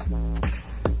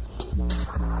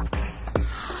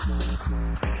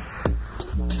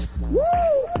 Woo!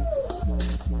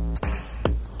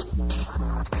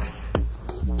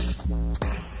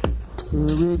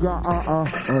 Here we go,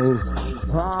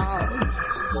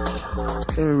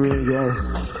 Here we go,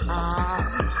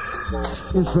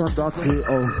 It's on the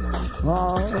radio.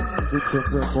 Wow, it's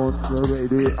on the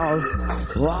radio.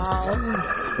 Wow,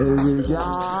 here we go.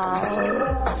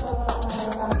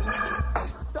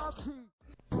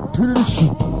 Finish.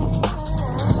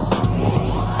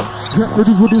 Get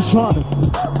ready for this one.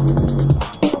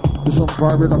 This one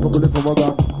private like a bullet from a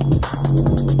gun.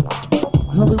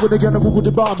 Love it when they get a move with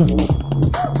the bomb.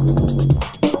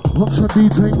 What's the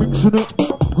DJ mixing it?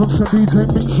 What's the DJ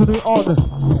mixing it on?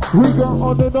 We go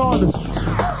on and on.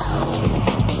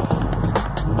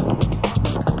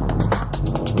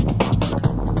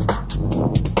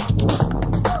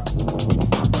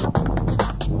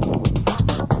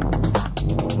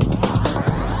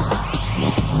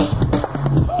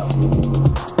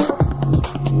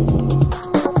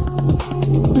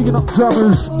 Picking up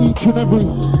jammers each and every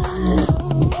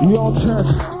your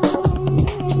chest.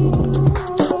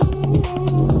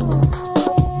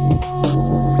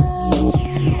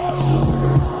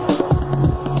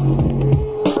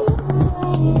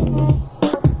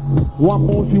 One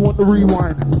more if you want the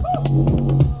rewind.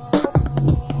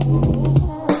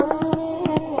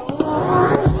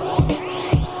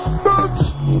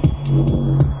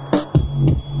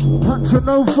 Hatcha,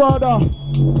 no further.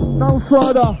 No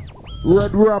further.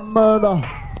 Red Ram Murder.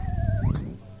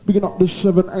 Picking up the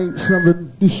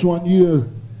 787. This one, you.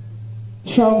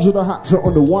 Sounds of the Hatcha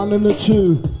on the 1 and the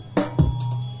 2.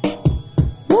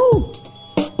 Woo!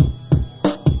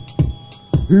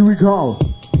 Here we go.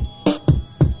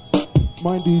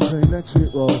 My DJ, let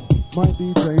it roll. My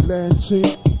DJ, let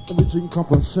it. Everything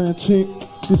compensating.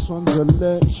 This one's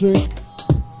electric.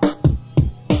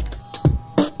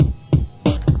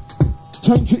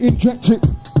 Time to inject it.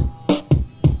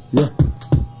 Yeah.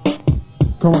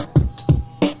 Come on.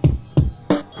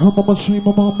 Mama see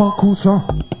Mama Cruiser.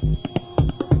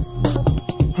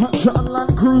 Hatcha and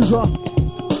Land Cruiser.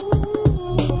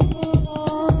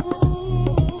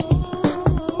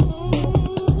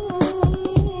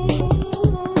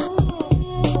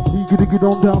 Get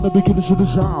on down the beginners of the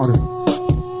sound.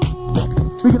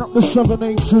 Picking up the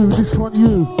 782, this one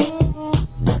you.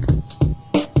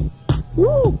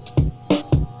 Woo!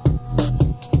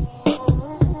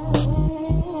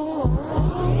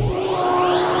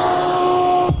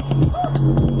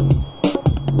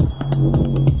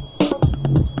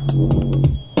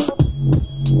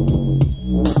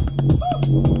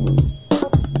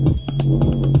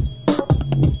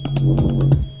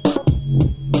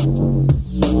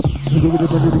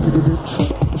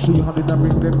 See how they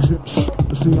bring them chips.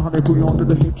 See how they put you onto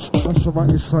the hips. That's the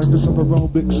right side, the summer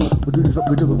aerobics. But do this up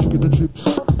because I'm chicken and chips.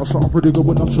 I saw pretty good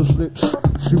with nuts and slips.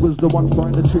 She was the one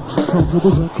buying the chips. Told her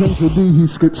was a crazy D, he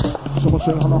skips. Someone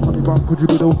said, hello honey bun, could you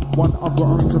be the one I've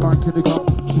got on tonight, can you come?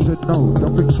 She said, no,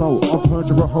 don't think so. I've heard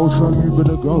you're a hoe, so you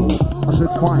better go. I said,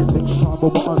 fine, next time I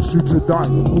want you to die.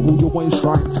 Google your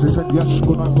waistline. She said, yes,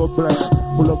 good night, God bless.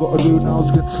 All I gotta do now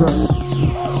is get dressed.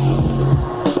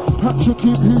 Hatcha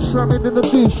keep his slamming in the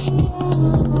dish.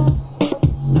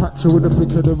 Hatcha with the flick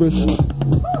of the wrist.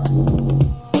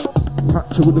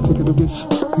 Hatcha with the flick of the wrist.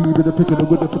 He with the flick of the,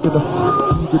 with the flick of the.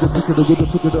 He with the flick of the, with the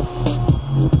flick of the.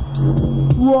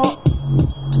 What?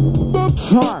 Big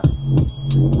time.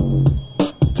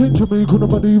 Take to me, could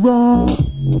nobody run.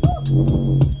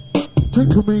 Take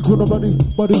to me, could nobody,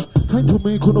 buddy. Take to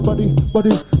me, could nobody,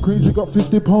 buddy. Crazy got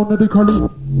 50 pounds of the collie.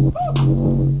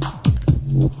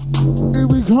 Here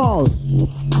we go.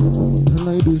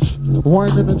 Ladies,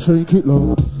 whining and take it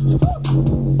low.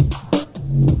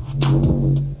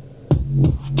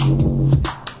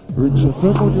 Rinse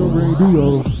FM on your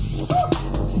radio.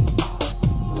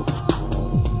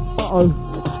 Uh-oh.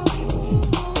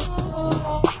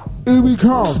 Here we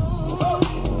come.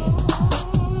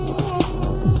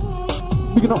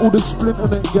 Picking up all the Splinter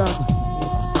Net gang.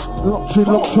 Locked in,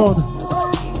 locked on.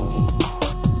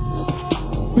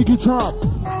 Big it up.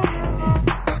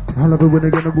 I love it when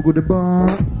they're gonna go to the bar.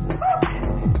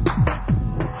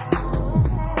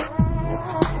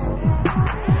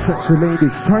 Sexy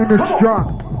ladies, time to strut.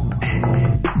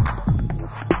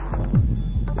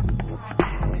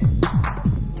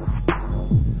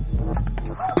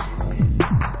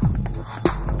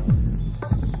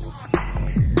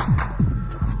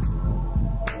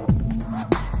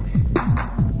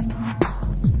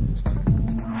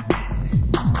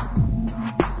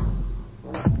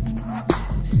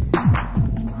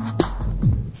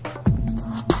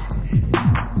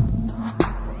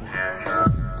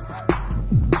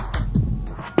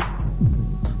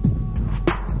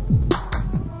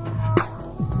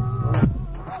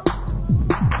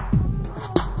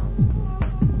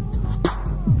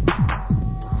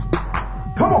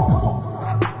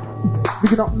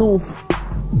 Bigging up north,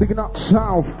 bigging up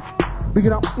south,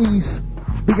 Bigging up East,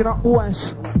 bigging up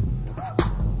West,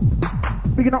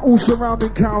 bigging up all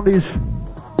surrounding counties,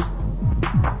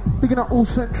 bigging up all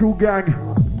Central Gang.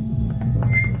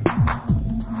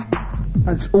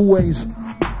 As always,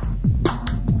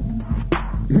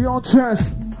 here on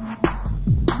test.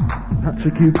 Had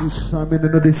to keep this time in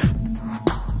and this.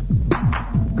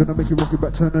 Gonna make you rock it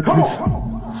back, turn and this.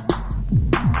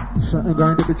 Certain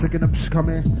guy in the bit taking them come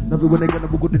here. Love it when they gonna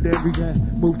go to the every day.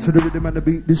 Move to the rhythm and the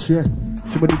beat this year.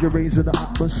 Somebody get raised in the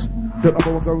atlas. The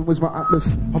number one going was my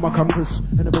atlas on my compass.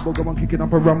 And the bubble go on kicking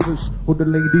up a rumpus. All the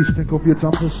ladies think of your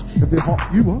tumpers. If they're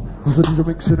hot, you are. Cause the DJ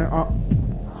mixing it up.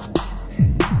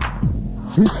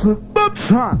 It's the bub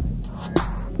time.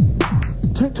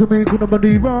 Take to me, gonna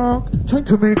body rock. Take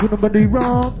to me, gonna body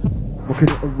rock. Walking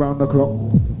it around the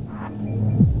clock.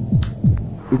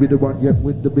 We be the one yet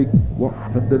with the big what?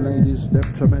 And the ladies, them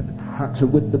to men. Hatcha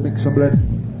with the mix and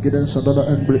blend. Get us another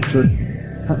and Brixton.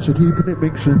 Hatcha keeping it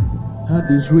mixing. And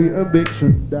this sweet and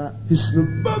mixing. That is the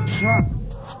bub time.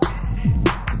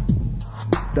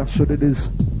 That's what it is.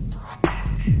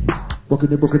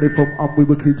 Booking it from we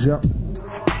were kids, yeah.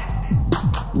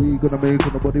 We gonna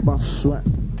make nobody must sweat.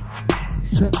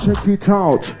 Check it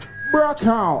out. Break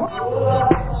out.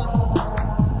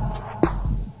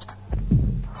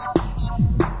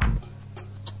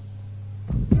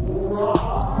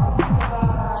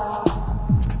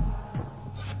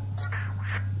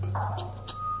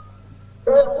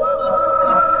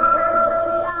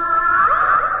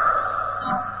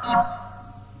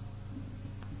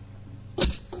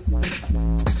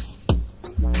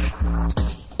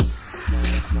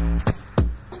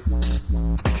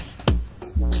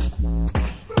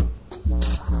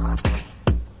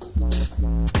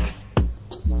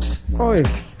 Oi.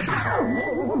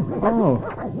 Oh.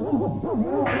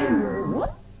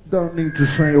 Don't need to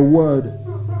say a word.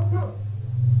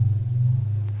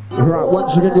 Right,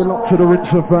 once again you're locked to the Rinse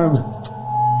FM.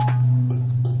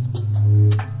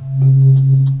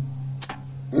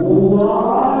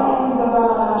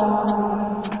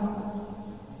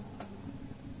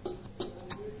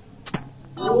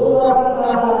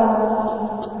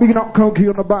 Picking up Cokie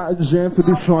on the buttons here for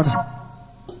this one.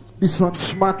 This one's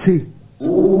Smatty.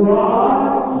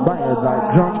 Bad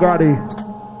like John Gotti.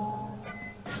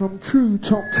 Some true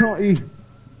top totty.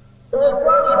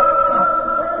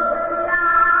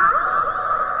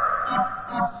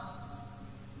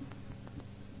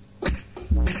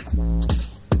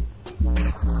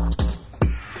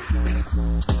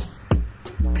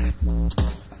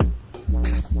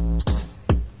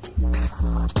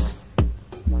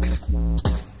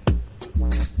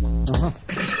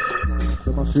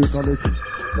 They must see college.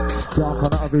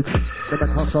 Can't have it. The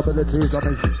responsibilities on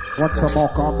it. Want some more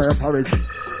calm their porridge.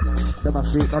 They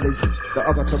must seek knowledge. The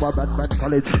other to my man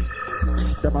college.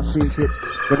 They must seek it.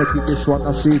 Gonna keep this one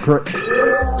a secret.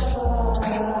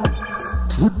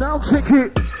 Would now take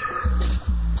it.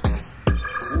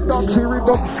 Don't tear it,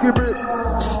 don't skip it.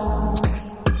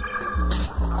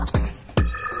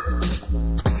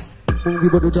 Move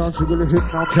your body down, so you're gonna hit,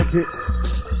 now take it.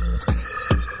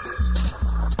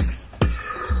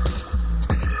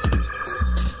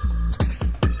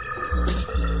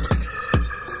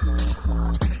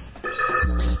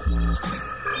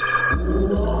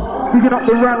 Picking up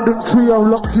the random trio,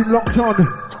 locked in, locked on.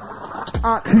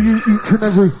 Out to you each and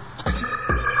every.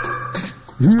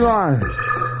 You are.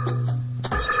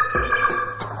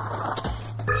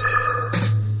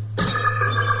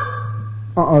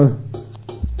 Uh-oh.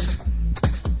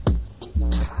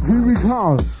 Here we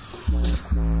go.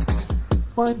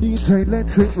 My DJ,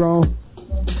 let it roll.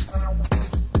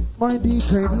 My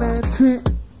DJ, let it.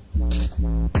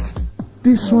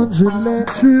 This one's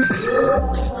electric.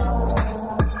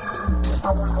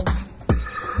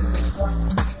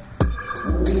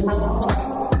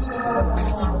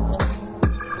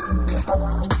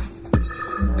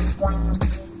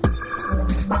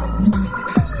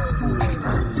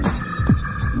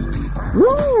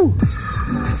 Woo!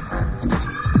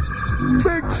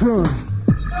 Big tune.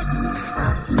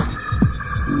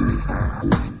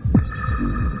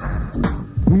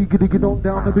 We gonna get on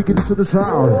down the beginning to the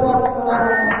sound.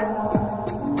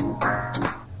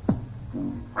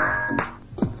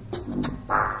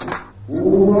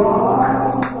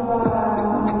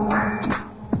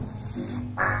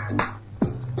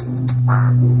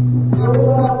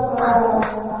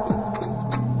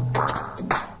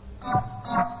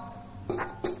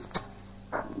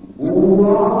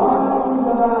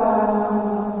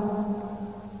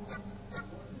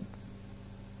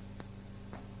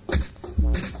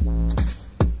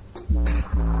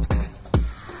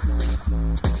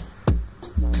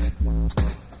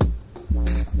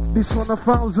 This one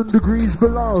 1,000 degrees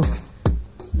below.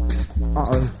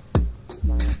 Uh-oh.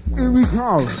 Here we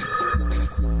go.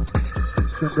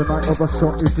 Spend the night of a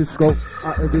salty disco.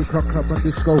 At every club and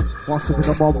disco. One sipping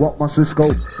the mob, what must this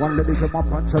go? One let me get my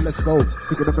punch, so let's go.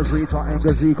 Think of them as Rita and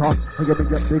Gazika. I get me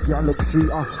get big, yeah, look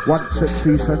sweeter. One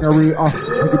sexy senorita. I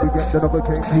get me get the number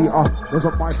King Peter. Was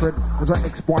up my friend, was an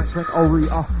ex-boyfriend, oh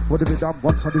Rita. What have we done?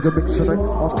 Once I did a mix of it.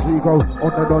 On we go, on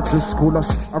the dodge, just call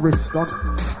us Ariston.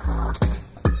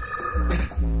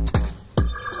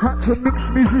 Hatcha mix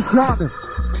musician.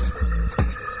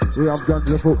 We have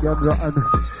ganja foot, ganja and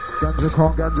ganja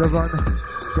con, ganja van.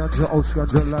 Ganja house,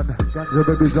 ganja land, ganja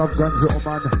babies of ganja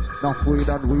man. Enough weed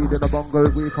and weed in a bungle,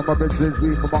 weed from my business,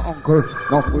 weed from my uncle.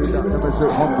 Enough weed and never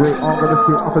sit hungry, I'm gonna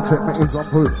speak up and take my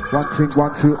example. One thing,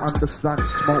 one to understand,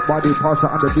 smoke by the passer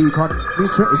and the deacon. Me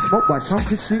say it's smoked by some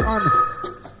Christian.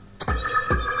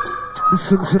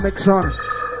 Listen to the next one.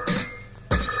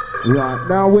 Right,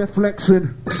 now we're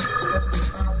flexing.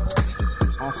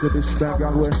 After this bag,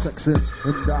 we're sexing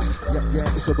and that.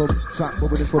 Yeah, it's a bum sack,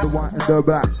 bubbling for the white and the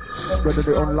black.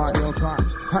 Spreading it on like your cat.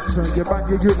 Hatcha, your band,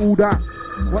 you get all that.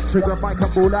 Once you grab mic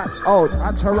and all that. Oh,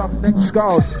 Hatcha rough next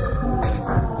scout.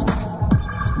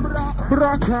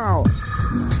 Brack out.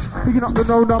 Picking up the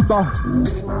no number.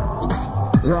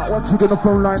 Right, once again the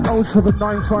phone line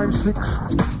 07956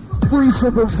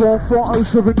 374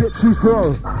 407 gets you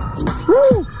through.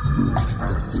 Woo!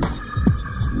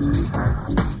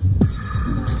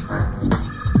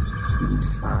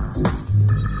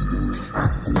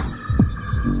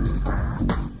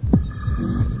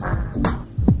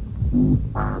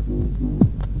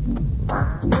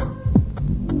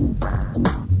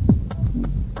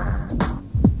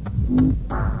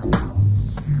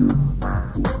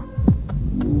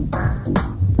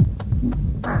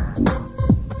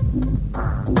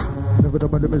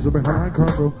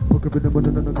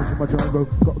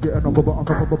 Gotta get a number, but I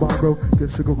can't pop a bar, bro.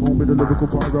 Get sugar home with a lyrical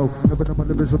pyro. Never know my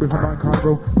livers behind my car,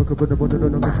 bro. Look up in the money,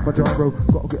 then I miss my gyro.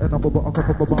 Gotta get a number, but I can't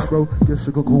pop a bar, bro. Get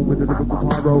sugar home with a lyrical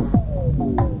pyro.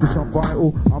 This I'm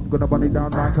vital, I'm gonna run it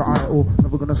down like an idol.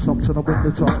 Never gonna stop till I win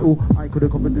the title. I ain't gonna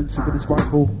confidence with this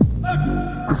rifle.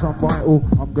 This I'm vital,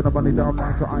 I'm gonna run it down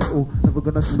like an idol. Never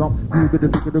gonna stop, you be the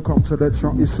big of the come to that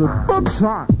shot. It's a bum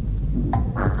time.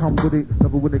 Come with it,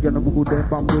 never win again, never go there,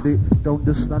 bum with it. Don't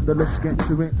understand it, let's get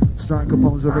to it. Strike a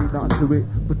poser, ain't nothing to it.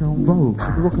 But don't vogue, so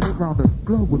we're rocking it round the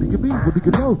globe. What do you mean, what do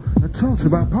you know? And talk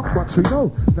about punk, what you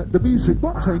know. Let the music,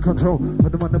 but take control. I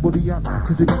don't want nobody out,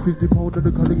 cause they got 50 pound in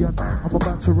the Cullion. I'm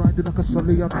about to ride it like a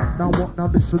Sullion. Now what, now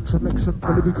listen, selection.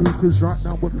 Follow the group, cause right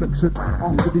now we're flexing.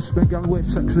 After this Bengal, we're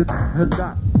sexing. And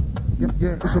that,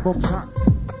 yeah, it's a bum sack.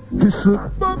 It's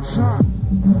a bum sack.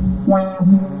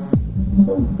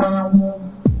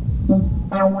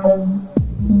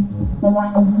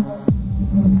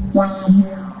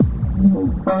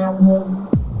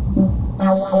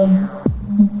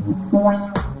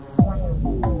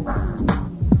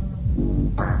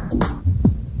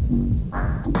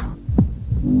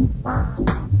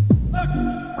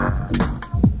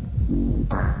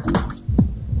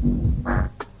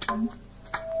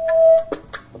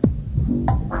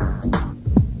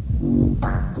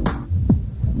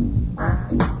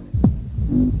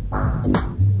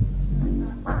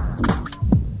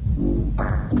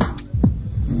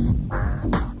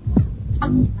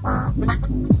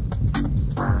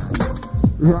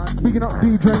 Right, picking up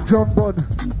DJ John Bud.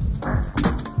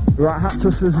 Right,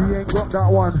 Hatcha says he ain't got that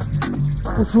one.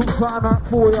 I'll sort something out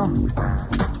for ya.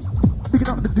 Picking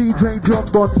up the DJ John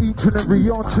Bud, each and every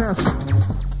your chest.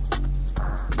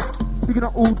 Picking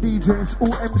up all DJs,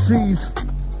 all MCs.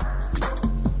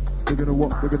 We're gonna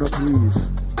what? We're gonna please.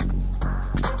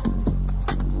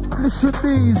 Listen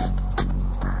these.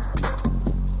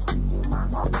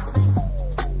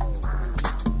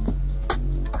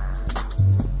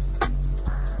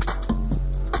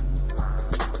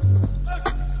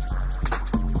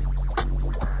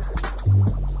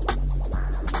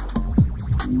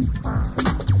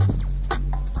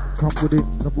 With it,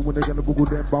 never when they gonna boogle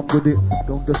them bum with it.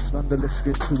 Don't just stand it, let's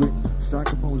get to it.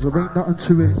 Strike a pose, there ain't nothing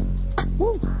to it.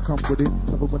 Woo! Come with it,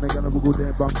 never when they gonna boogle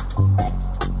them bum.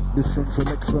 Listen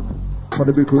selection, for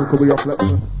the big crew, cause we are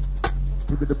flexing.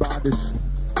 You be the baddest,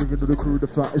 bringing to the crew the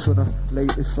fattest on the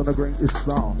latest, on the greatest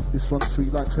style. This one's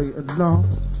sweet like Tate and Love.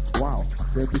 Wow,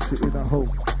 they'll be sitting at home.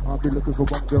 I'll be looking for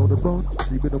one girl to bone.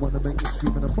 She be the one to make me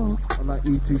scream in the phone. Unlike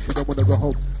E.T., she don't wanna go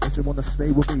home. And she wanna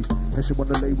stay with me, and she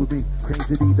wanna lay with me.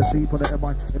 Crazy D, the sleep on the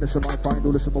MI, in the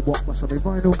semi-final. Listen, my walk, my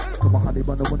semi-final. Come on, honey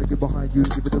bun, I wanna get behind you.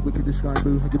 Give it the wickedest sky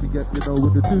boo. Give me get, you know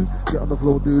what to do. Get on the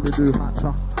floor, do the do.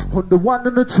 Hatcha. On the 1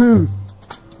 and the 2.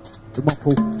 The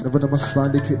muffle, never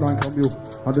slide, they kick like I'm you.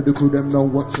 How did the crew them know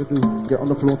what to do? Get on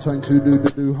the floor, time to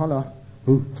do, holla.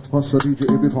 Who? What's the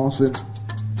DJ be passing?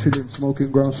 Chilling,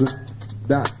 smoking, grousing.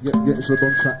 That, yeah, it's a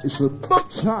bum track, it's a bum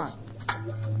track.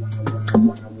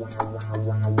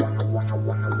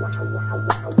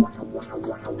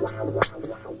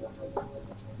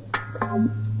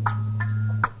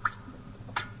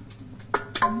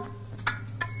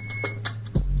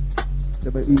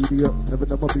 Never idiot, never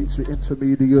done my beats with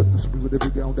intermediate. Speak with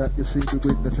every girl that you see me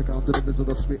with. Then check out the limits of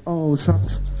the spit. Oh,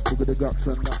 shucks. Look at the guts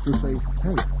and nuts to say,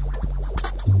 hey.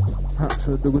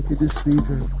 Hatcha, the wickedest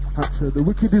DJ. Hatcha, the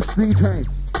wickedest DJ.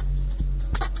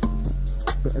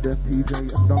 Better than PJ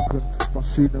and Duncan. If I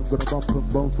see them, gonna bump them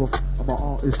both off. I'm an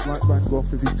artist like Van Gogh.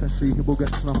 If he test see, he will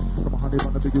get snuffed. From a honey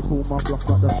run, a bigger call my bluff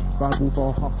like the bad wolf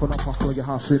or huff and up, huff like your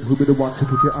house in. Who be the one to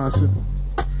kick your ass in?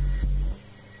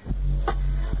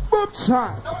 Bum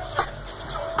time.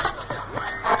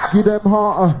 Give them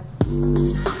harder.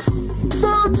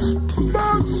 Bounce,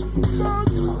 bounce,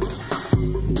 bounce.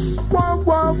 Wah,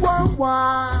 wah, wah,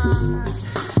 wah.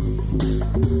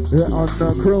 Yeah, on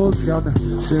the cross gun,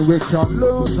 say we can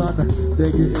lose on.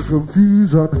 They get it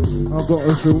confused on. I've got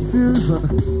us confusion.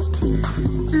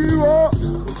 You are.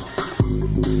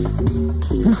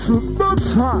 It's a bum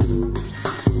time.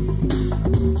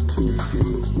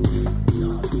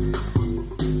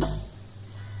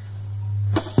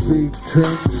 Big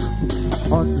things,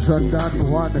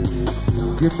 101.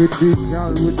 Give me the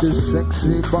girl with the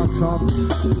sexy bottom.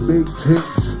 Big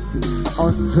things,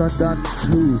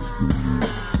 102.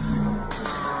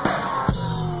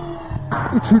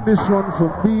 Itching this one for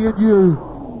me and you.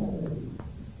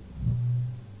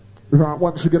 Right,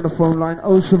 once again the phone line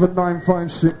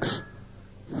 07956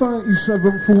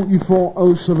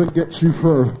 3744 07 gets you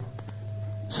through.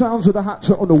 Sounds of the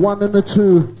Hatcha on the 1 and the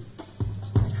 2.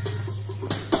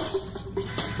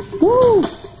 Woo!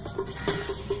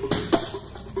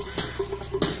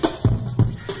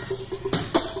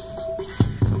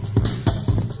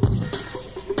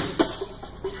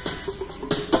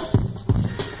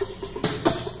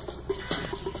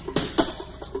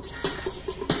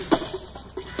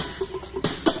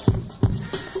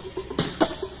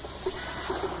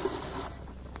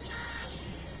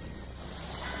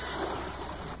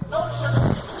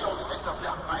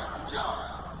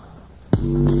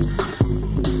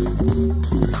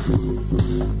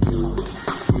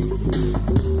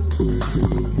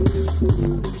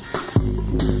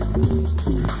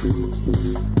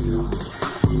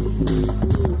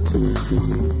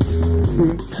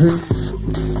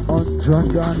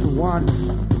 One.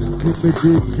 Give me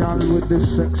the girl with the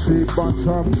sexy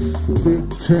bottom. Big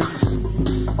things,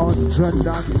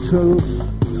 102.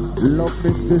 Love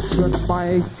me this and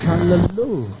my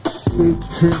callaloo. Big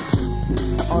things,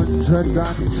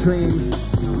 103.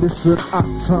 Listen,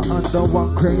 actor under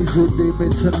one crazy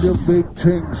limit and the big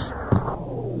things.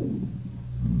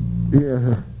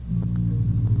 Yeah.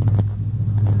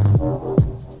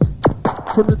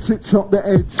 From the TikTok, the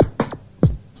edge.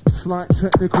 Slight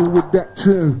technical with that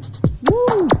too.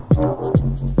 Woo!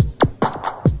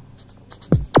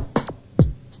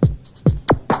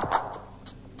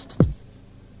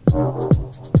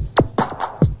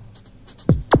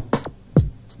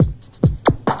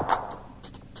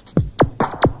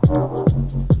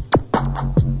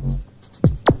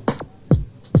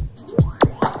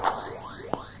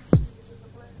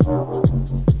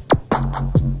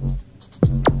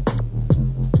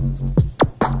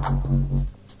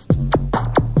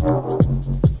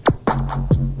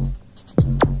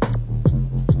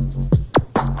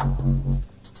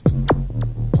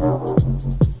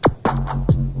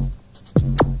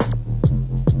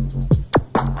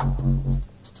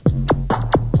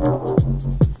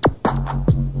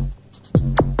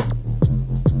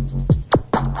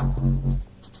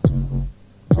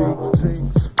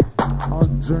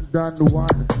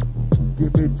 One.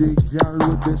 Give me the girl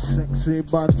with the sexy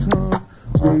bottom.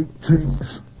 Big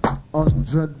things,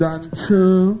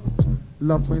 102.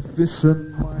 Love me fish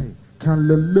and my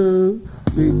callaloo.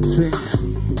 Big things,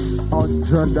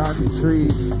 103.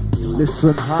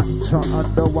 Listen, Hatcha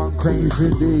under one crazy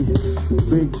day.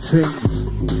 Big things,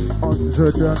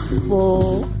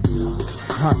 104.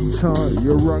 Hatcha,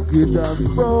 you're rugged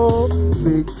and raw.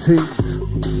 Big things,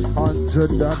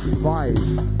 105.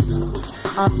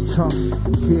 Hatcha,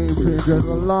 keep it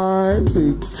alive.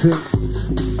 Big things,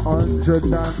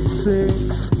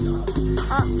 106.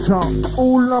 Hatcha,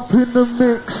 all up in the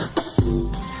mix.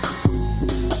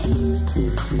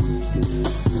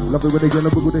 Love it when they get a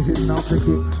book with a hit. Now take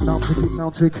it, now take it, now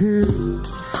take it.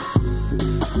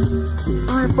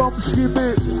 Rip skip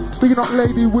it. Big up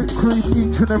lady with cream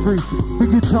each and every.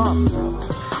 Big it up.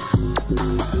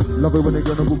 Love it when they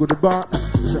gonna move the back.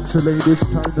 Sexy ladies,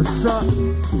 time to shot.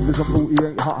 There's a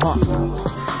 48 hot.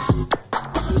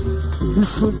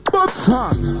 It's a good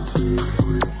time.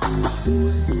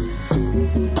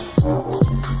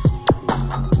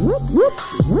 Whoop, whoop,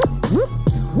 whoop, whoop,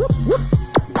 whoop, whoop.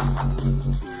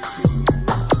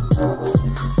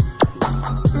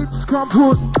 It's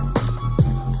kaput.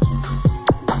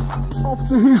 Off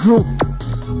the hizzle.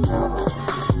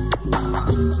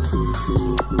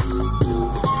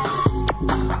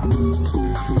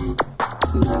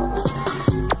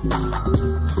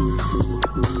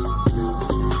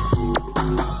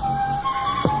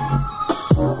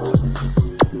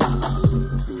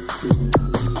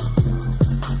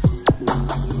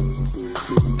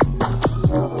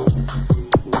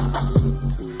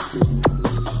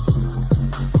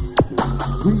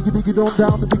 Dig it on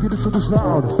down, the bigger this of the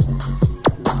sound.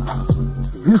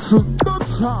 It's a good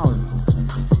sound.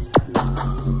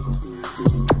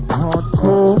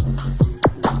 Hardcore.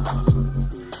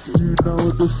 You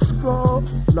know the score.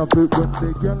 Love it when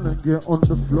they yell and get on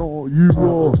the floor. You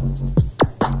are.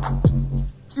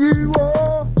 You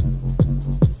are.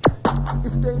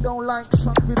 If they don't like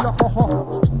something, la ha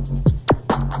ha.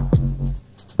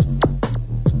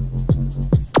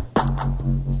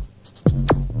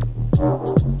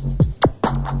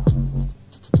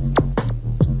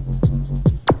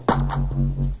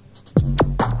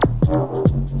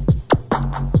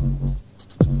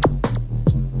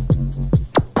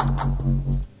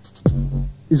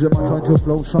 Is it my time to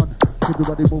flow, son?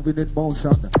 Everybody moving in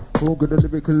motion. Hogan, the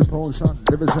lyrical potion.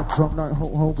 Livers and drum like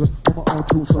Hulk Hogan. On my own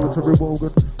tool, solitary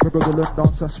Wogan. Rebel and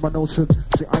dance, that's my notion.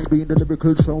 See, I be in the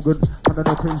lyrical slogan. And I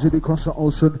know crazy because the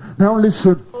ocean. Now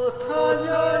listen.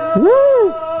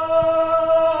 Woo!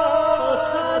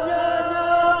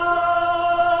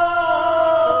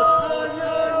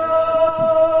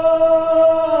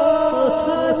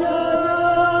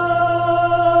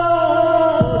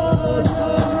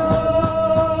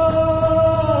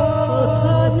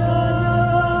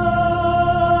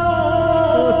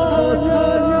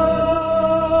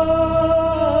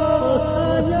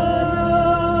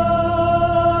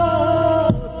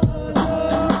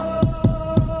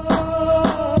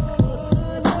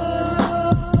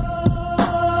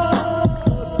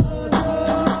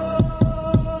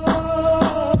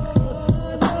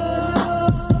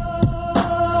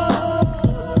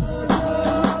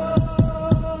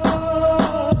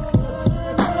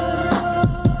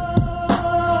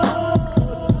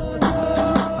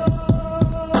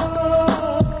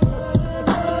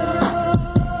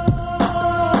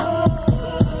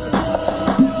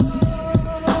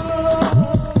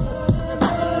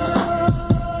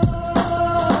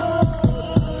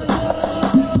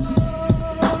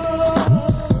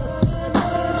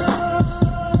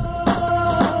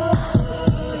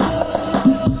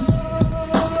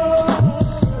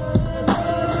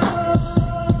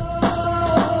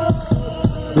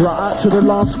 Right, out to the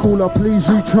last caller, please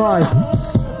retry.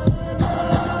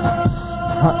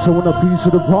 Hatcha want a piece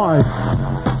of the pie.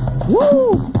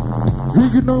 Woo!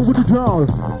 He know with the jar.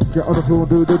 Get on the floor,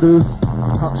 do.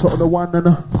 Hatcha on the one and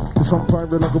it's on fire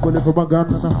like a bullet from a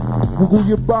gun and Google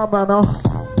your bar man.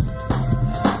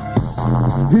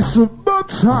 It's a bad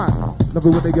time. Love it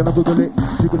when they get a wiggle it.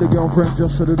 Jiggle the girlfriend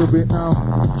just a little bit now.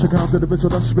 Check out the bit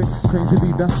of that spit. Crazy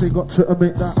be dancing, got to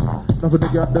admit that. Love when they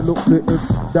get the look fitted.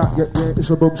 That, yeah, it's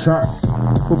a bum shot.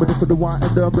 Moving it for the white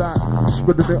and the black.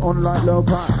 Spreading it on like love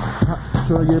pack.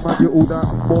 So yeah, man, you all that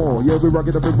more. Yeah, we're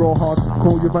rugged and we're raw hard.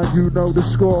 Call you, man, you know the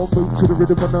score. Move to the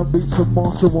rhythm and the beats of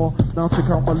more to war. Now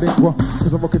check out my lingua.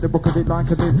 Cause I'm rocking it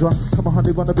like a ninja. Come on,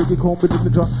 honey, run a biggie, call me the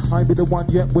ninja. I be the one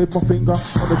yet with my finger.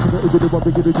 On the trigger, with the one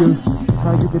bigger than you.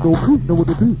 How you can all cool, know what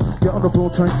to do. Get on the floor,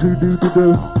 trying to do.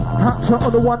 Hatcha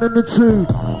on the one and the two.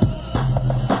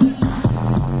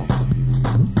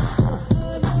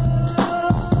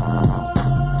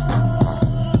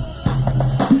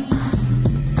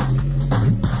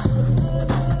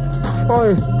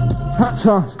 Oi,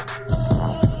 Hatcha,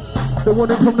 they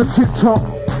want it from the TikTok.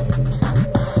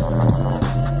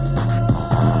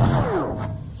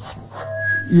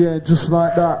 Yeah, just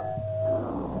like that.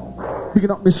 Picking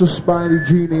up Mr. Spidey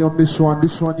Genie on this one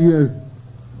you.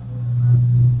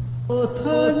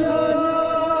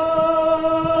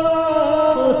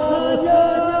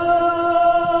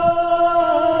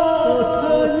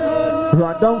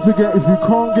 Right, don't forget, if you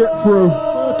can't get through,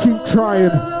 keep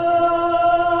trying.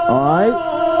 Alright?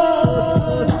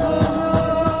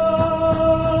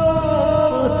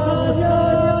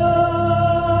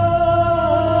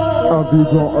 Have you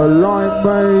got a line,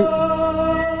 mate?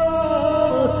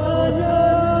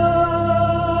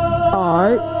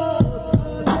 Alright?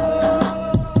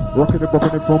 Rocking it from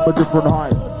a different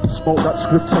height. Smoke that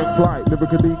script, take flight.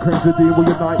 Lyrically crazy D, will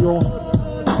unite your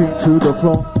feet to the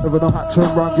floor. Never know how to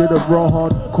run, get it raw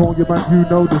hard. Call your man, you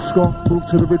know the score. Move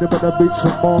to the rhythm and the beat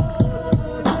some more.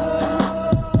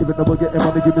 Even though we're getting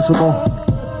money, give me some more.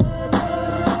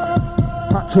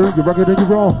 Hatcha, you're rugged and you're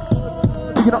raw.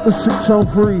 Picking up the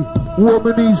 603, warm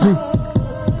and easy.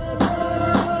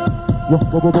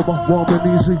 Warm and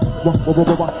easy,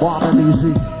 warm and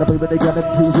easy. The baby they got them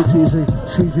peasy teasy,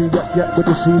 cheesy, yet with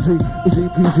the cheesy. Easy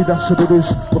peasy, that's what it is.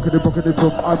 Rockin' it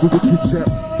from I with the kids yet.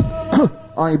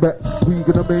 I bet we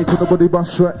gonna make nobody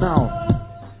bust right now.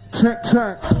 Check.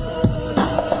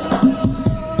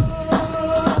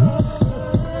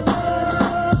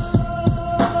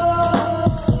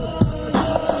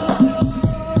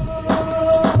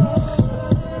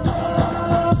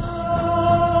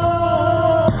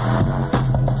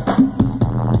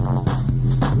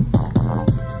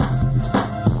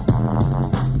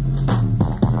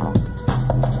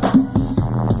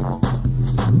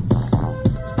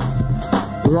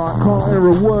 Right, can't hear a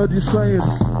word you're saying.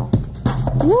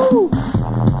 Woo!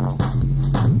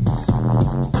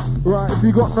 Right, if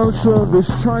you got no service,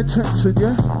 try texting,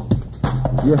 yeah?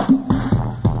 Yeah.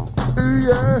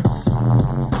 Yeah.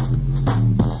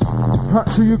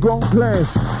 Hatcha, you gon' play.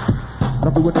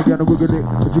 Number when they gonna wiggle it,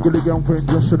 a jiggle it, girlfriend,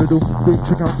 just so they do. Big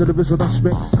check out the visual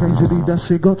aspect. Crazily, that's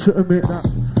it, got to admit that.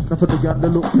 Nothing to get the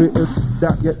look fitted.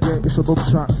 That, yeah, it's a bum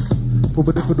track.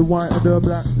 Put it for the white and the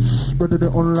black, spreading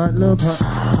it on like love hat.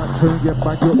 Hatcha, get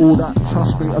back, get all that.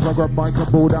 Trust me as I grab mic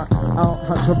and ball that out.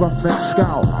 Hatcha, roughneck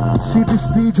scout. See this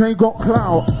DJ got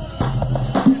clout.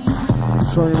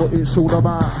 Show you what it's all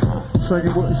about. Show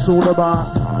you what it's all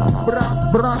about.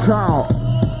 Brack out.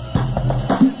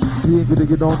 You ain't gonna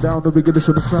get on down the biggest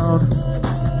of the sound.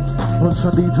 Once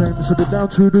I DJ, we set it down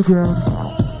to the ground.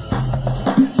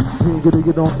 We ain't gonna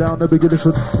get on down the big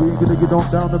edition. We ain't gonna get on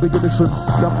down the big edition.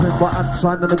 Dumpling by ant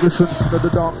sign and a glisten. Into the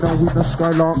dark now we no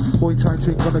skylark. Boy tight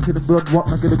chick gonna kill him blood. What?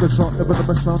 Not get a good shot. Never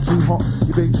sound too hot.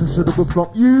 You ain't tested a good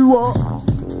flop. You are.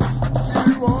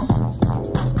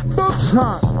 Bug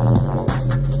time.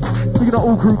 Look at that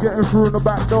all crew getting through in the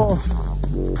back door.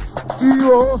 You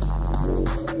are.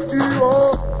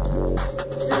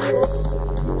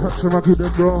 Hatcha Rocky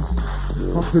then bro.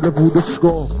 Come to level the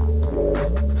score.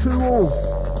 2-all.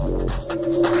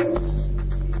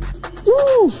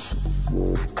 Woo!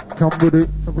 Come with it,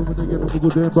 everybody get over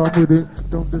there, bum with it.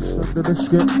 Don't understand the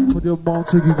skip, with your mouth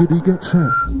till you get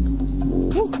set.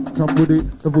 Come with it,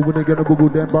 everybody get over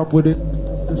there, bum with it.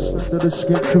 Understand the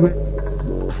skip to it.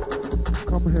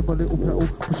 Come here, my little petal,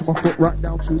 push my foot right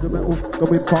down to the metal.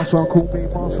 Going fast, I'll call me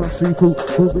Master Seafood.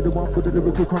 Who'll be the one with the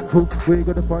lyrical kung fu? We ain't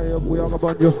gonna fire, we all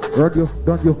about you. Run you,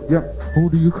 done you, yeah. Who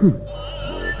do you crew?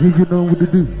 Here you know what to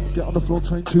do. Get on the floor,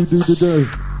 trying to do the day.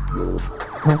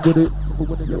 Come with it, but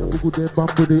when they get a wiggle there, bum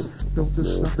with it. Don't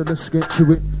just stand there, let's get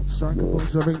to it.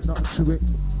 Psychopaths, there ain't nothing to it.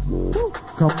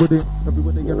 Come with it,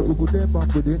 everyone they get a wiggle there, bum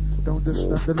with it. Don't just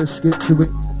stand there, let's get to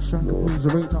it. Psychopaths,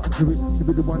 there ain't nothing to it. You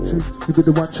be the 1, 2, you be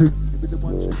the 1, 2, you be the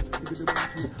 1, 2, you be the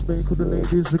 1, 2. Make all the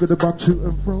ladies, look at the bum to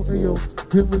and fro, ayo.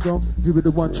 Here we go, you be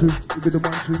the 1, 2, you be the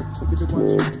 1, 2, you be the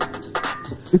 1, 2.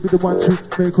 You be the 1,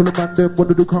 2, make all the man them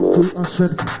wanna do kung fu. I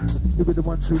said, you be the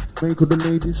 1, 2, make all the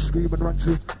ladies scream and run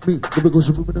to me. The biggest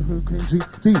of women who crazy.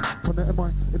 D, on the MI,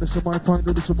 in the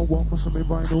semi-final, this is my walk, my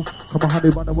semi-final. Come on,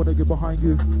 honey, man, I wanna get behind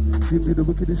you. Give me the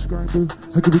wickedest grinder.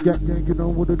 I give you gang, you know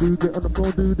what to do. Get on the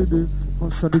floor, do.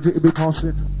 On Sunday, you be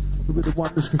passing. You be the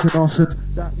one that's kicking arson.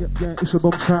 That, yeah, it's a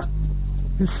bomb track.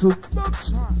 It's a bomb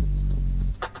track.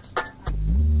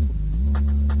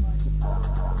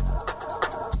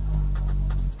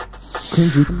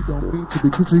 Crazy, we don't mean to be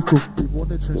critical. They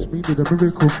wanna test me with a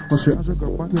miracle. I say, as I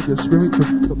go back, I get spiritual.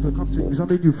 Doctor, come to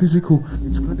examine you physical.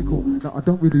 It's clinical. Now, I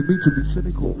don't really mean to be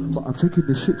cynical, but I'm taking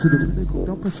this shit to the pinnacle.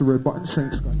 Don't press the red button, saying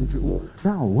it's gone digital.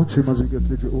 Now, watch him as it gets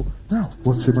digital. Now,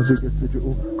 watch him as it gets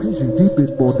digital. Crazy, deep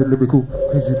bit more than lyrical.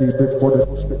 Crazy, deep bit more than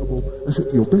hospitable. As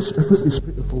if your best effort is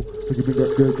pitiful. So you bring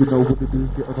that girl, you know what to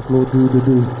do. Get on the floor, do.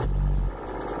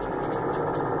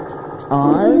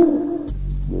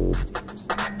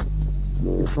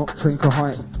 If not, take a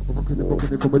height. We're rocking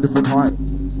it from a different height.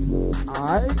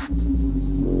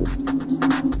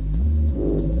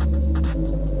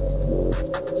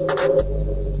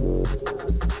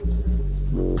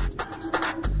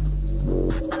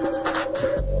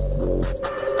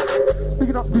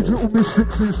 Picking up digital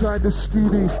mystics inside the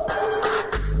studio.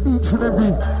 Each and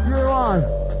every year I.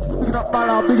 Picking up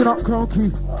Mala, picking up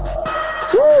Koki.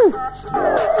 Woo!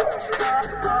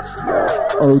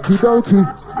 Okie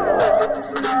dokie.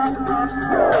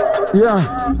 Yeah.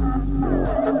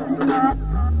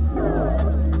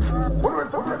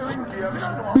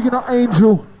 Bigging up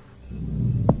Angel.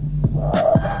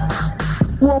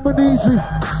 Warm and easy.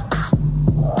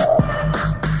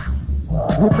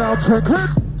 We now take it.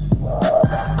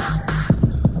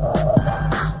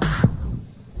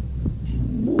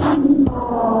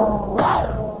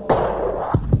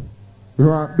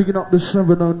 Right, bigging up the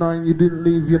 709, you didn't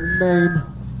leave your name.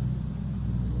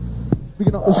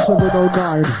 Bigging up the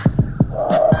 709.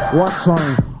 One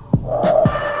time.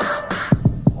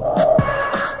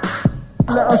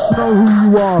 Let us know who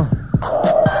you are.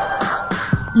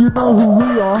 You know who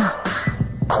we are.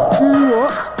 You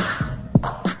what?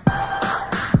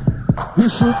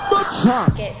 It's a good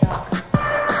time. GetDarker.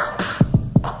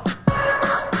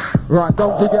 Right,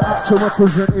 don't forget Hatcha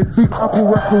representing Big Apple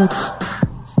Records.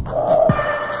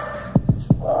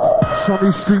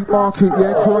 Sunny Street Market,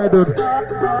 yeah, Croydon.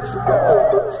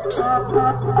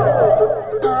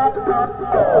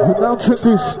 You now check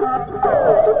this.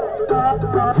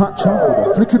 Hatcha,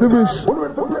 flick of the wrist.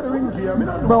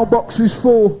 Mailbox is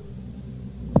full.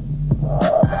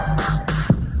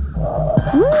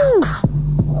 Woo!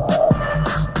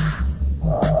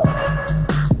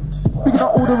 Picking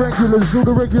up all the regulars, all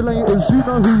the regulators, you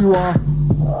know who you are.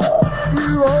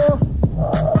 You are.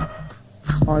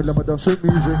 I love my dubstep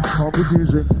music, can't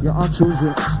refuse it, yeah I choose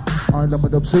it. I love my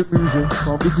dubstep music,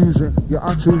 can't refuse it, yeah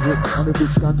I choose it. And if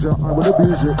it's ganja, I will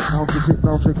abuse it. Now take it,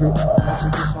 now take it, now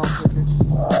take it, now take it.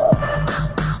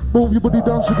 Move your body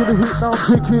down, so gonna hit, now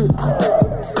take it.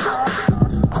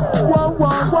 Wow,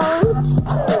 wow, wow,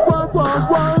 wow, wow,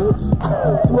 wow,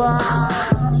 wow.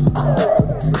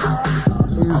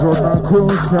 He's on that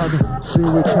cruise cab, see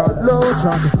we can't load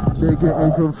on, they're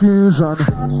getting confused on.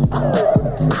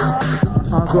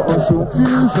 I got us all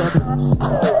fusion.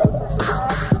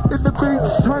 In the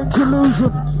beats, time to lose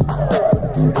them.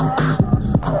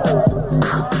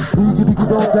 We gonna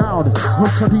get on down.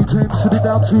 Once I DJ sit it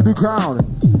down to the ground.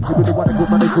 Give me the one that good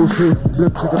money goes through.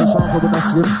 Look, check out the song for the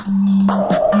next one.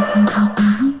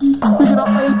 Bigging up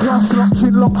A+, locked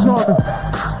in, locked on.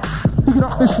 Bigging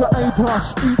up Mr. A+,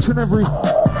 each and every.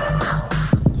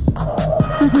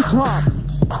 Big it up.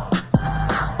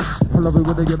 I love it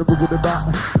when they get a book with the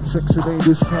back. Sexy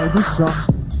ladies try this up.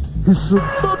 It's a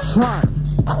good time.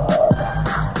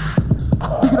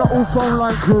 Picking up all phone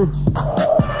line crew.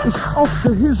 It's off the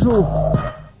hizzle.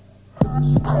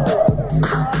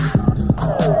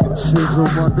 Sizzle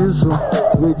my nizzle.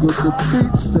 We got the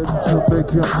beats them to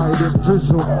make your hide and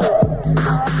drizzle.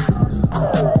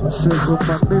 Sizzle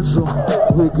my nizzle.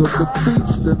 We got the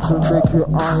beats them to make your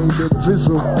hide and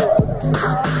drizzle.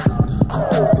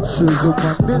 Sizzle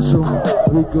my nizzle,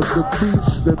 we got the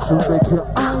beats that will make your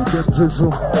eye get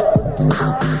drizzle.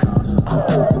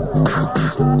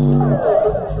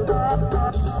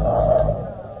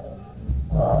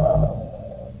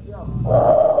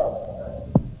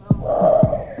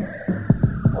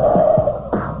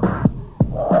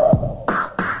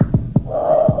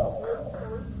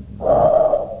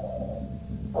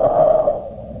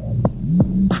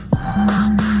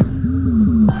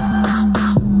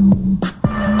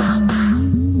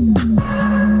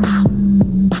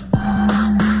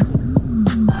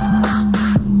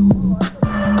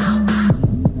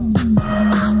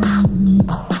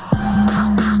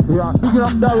 Picking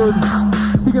up Darren,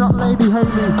 picking up Lady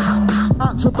Haley,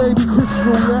 Hatcha Baby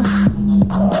Crystal, yeah?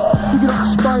 Picking up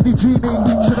Spidey Genie,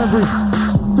 each and every,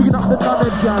 picking up the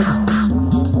Nunhead Gang.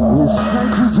 It's time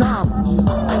to jam.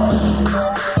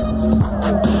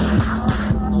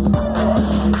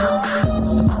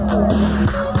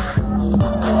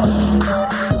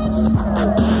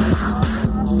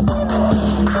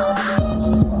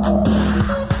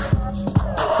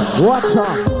 What's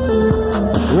up?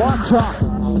 What's up?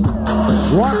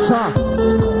 What's up?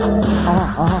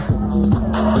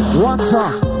 What's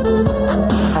up?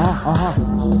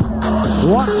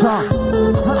 What's up?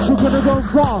 Hatcha gonna go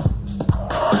far.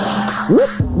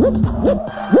 Whoop, whoop, whoop,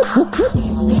 whoop, whoop, whoop.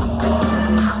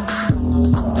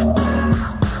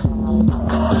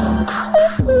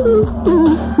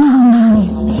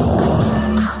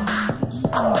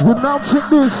 We'll now check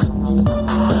this.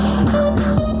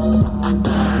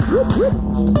 Whoop, whoop.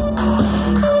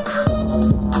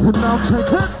 We'll now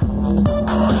take it.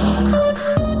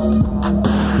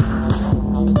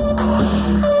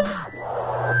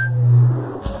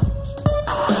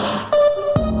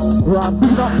 Right,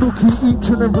 beat up Nookie each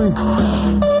and every.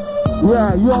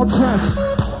 Yeah, your chest.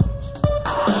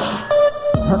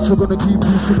 Hatcha gonna keep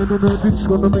you singing in it. This is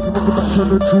gonna make him look back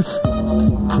challenges.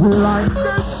 We like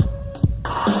this.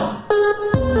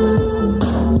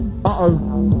 Uh-oh.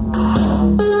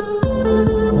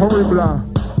 Horrible.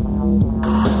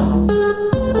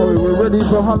 Oh, we're ready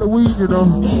for Halloween, you know.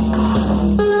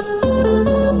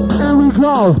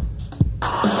 call.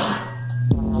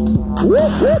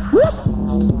 Whoop, whoop, whoop.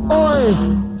 Oi,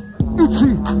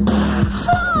 itchy.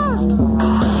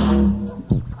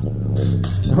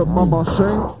 Mama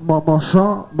sing, mama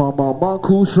sa, mama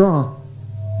makusa.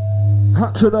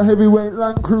 Hatcha the heavyweight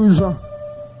Land Cruiser.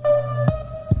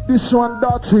 This one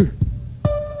dirty.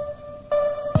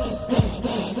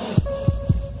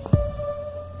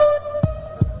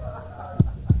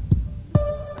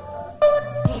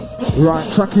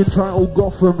 Right, track entitled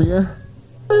Gotham, yeah?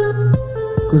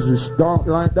 Cause it's dark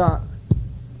like that.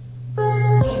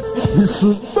 This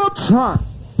is the time.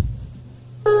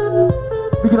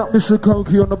 Picking up Mr.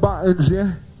 Cokie on the buttons,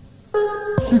 yeah?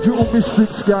 Digital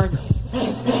Mystics gang.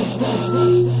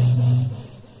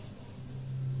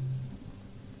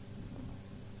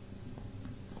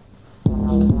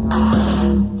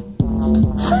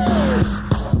 Cheers!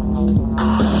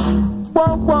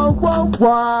 Wow, wow, wow,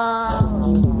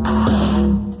 wow!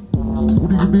 What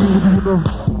do you mean with the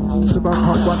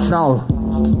Sebastian Bachal?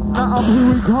 Now I'm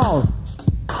who we call.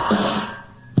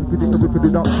 Whipping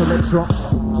it up, so let's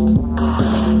rock.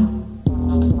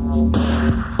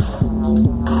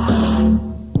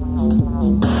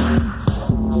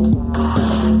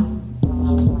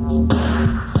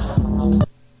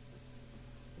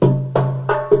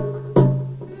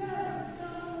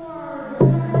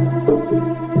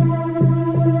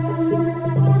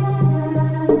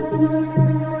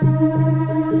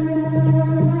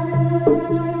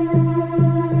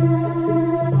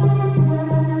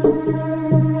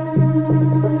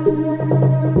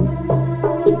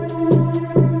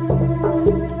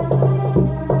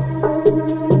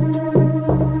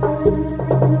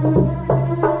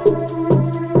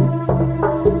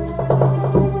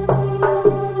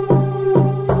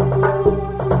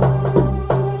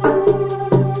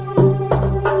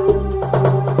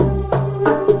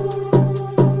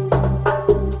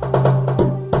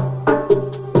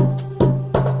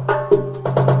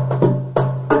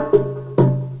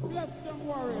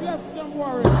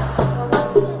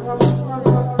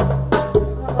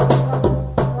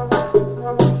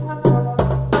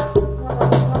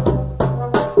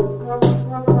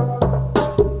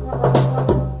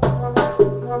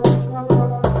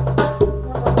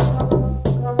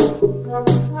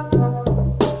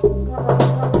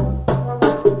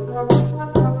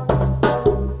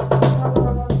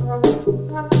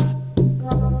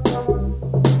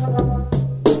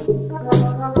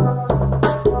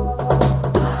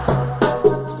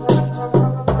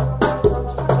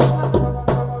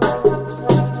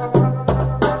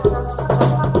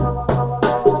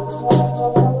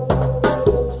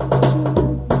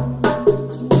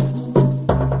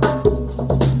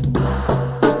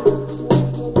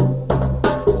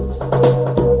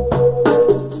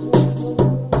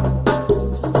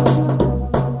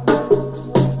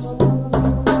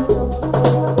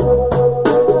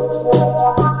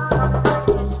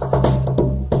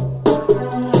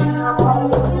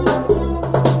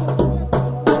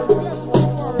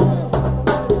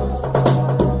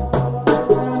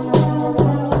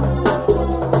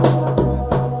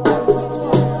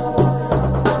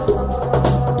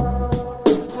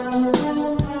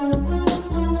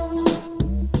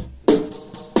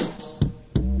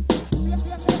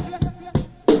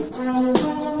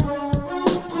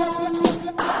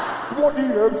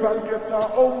 and get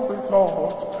our own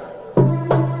retort.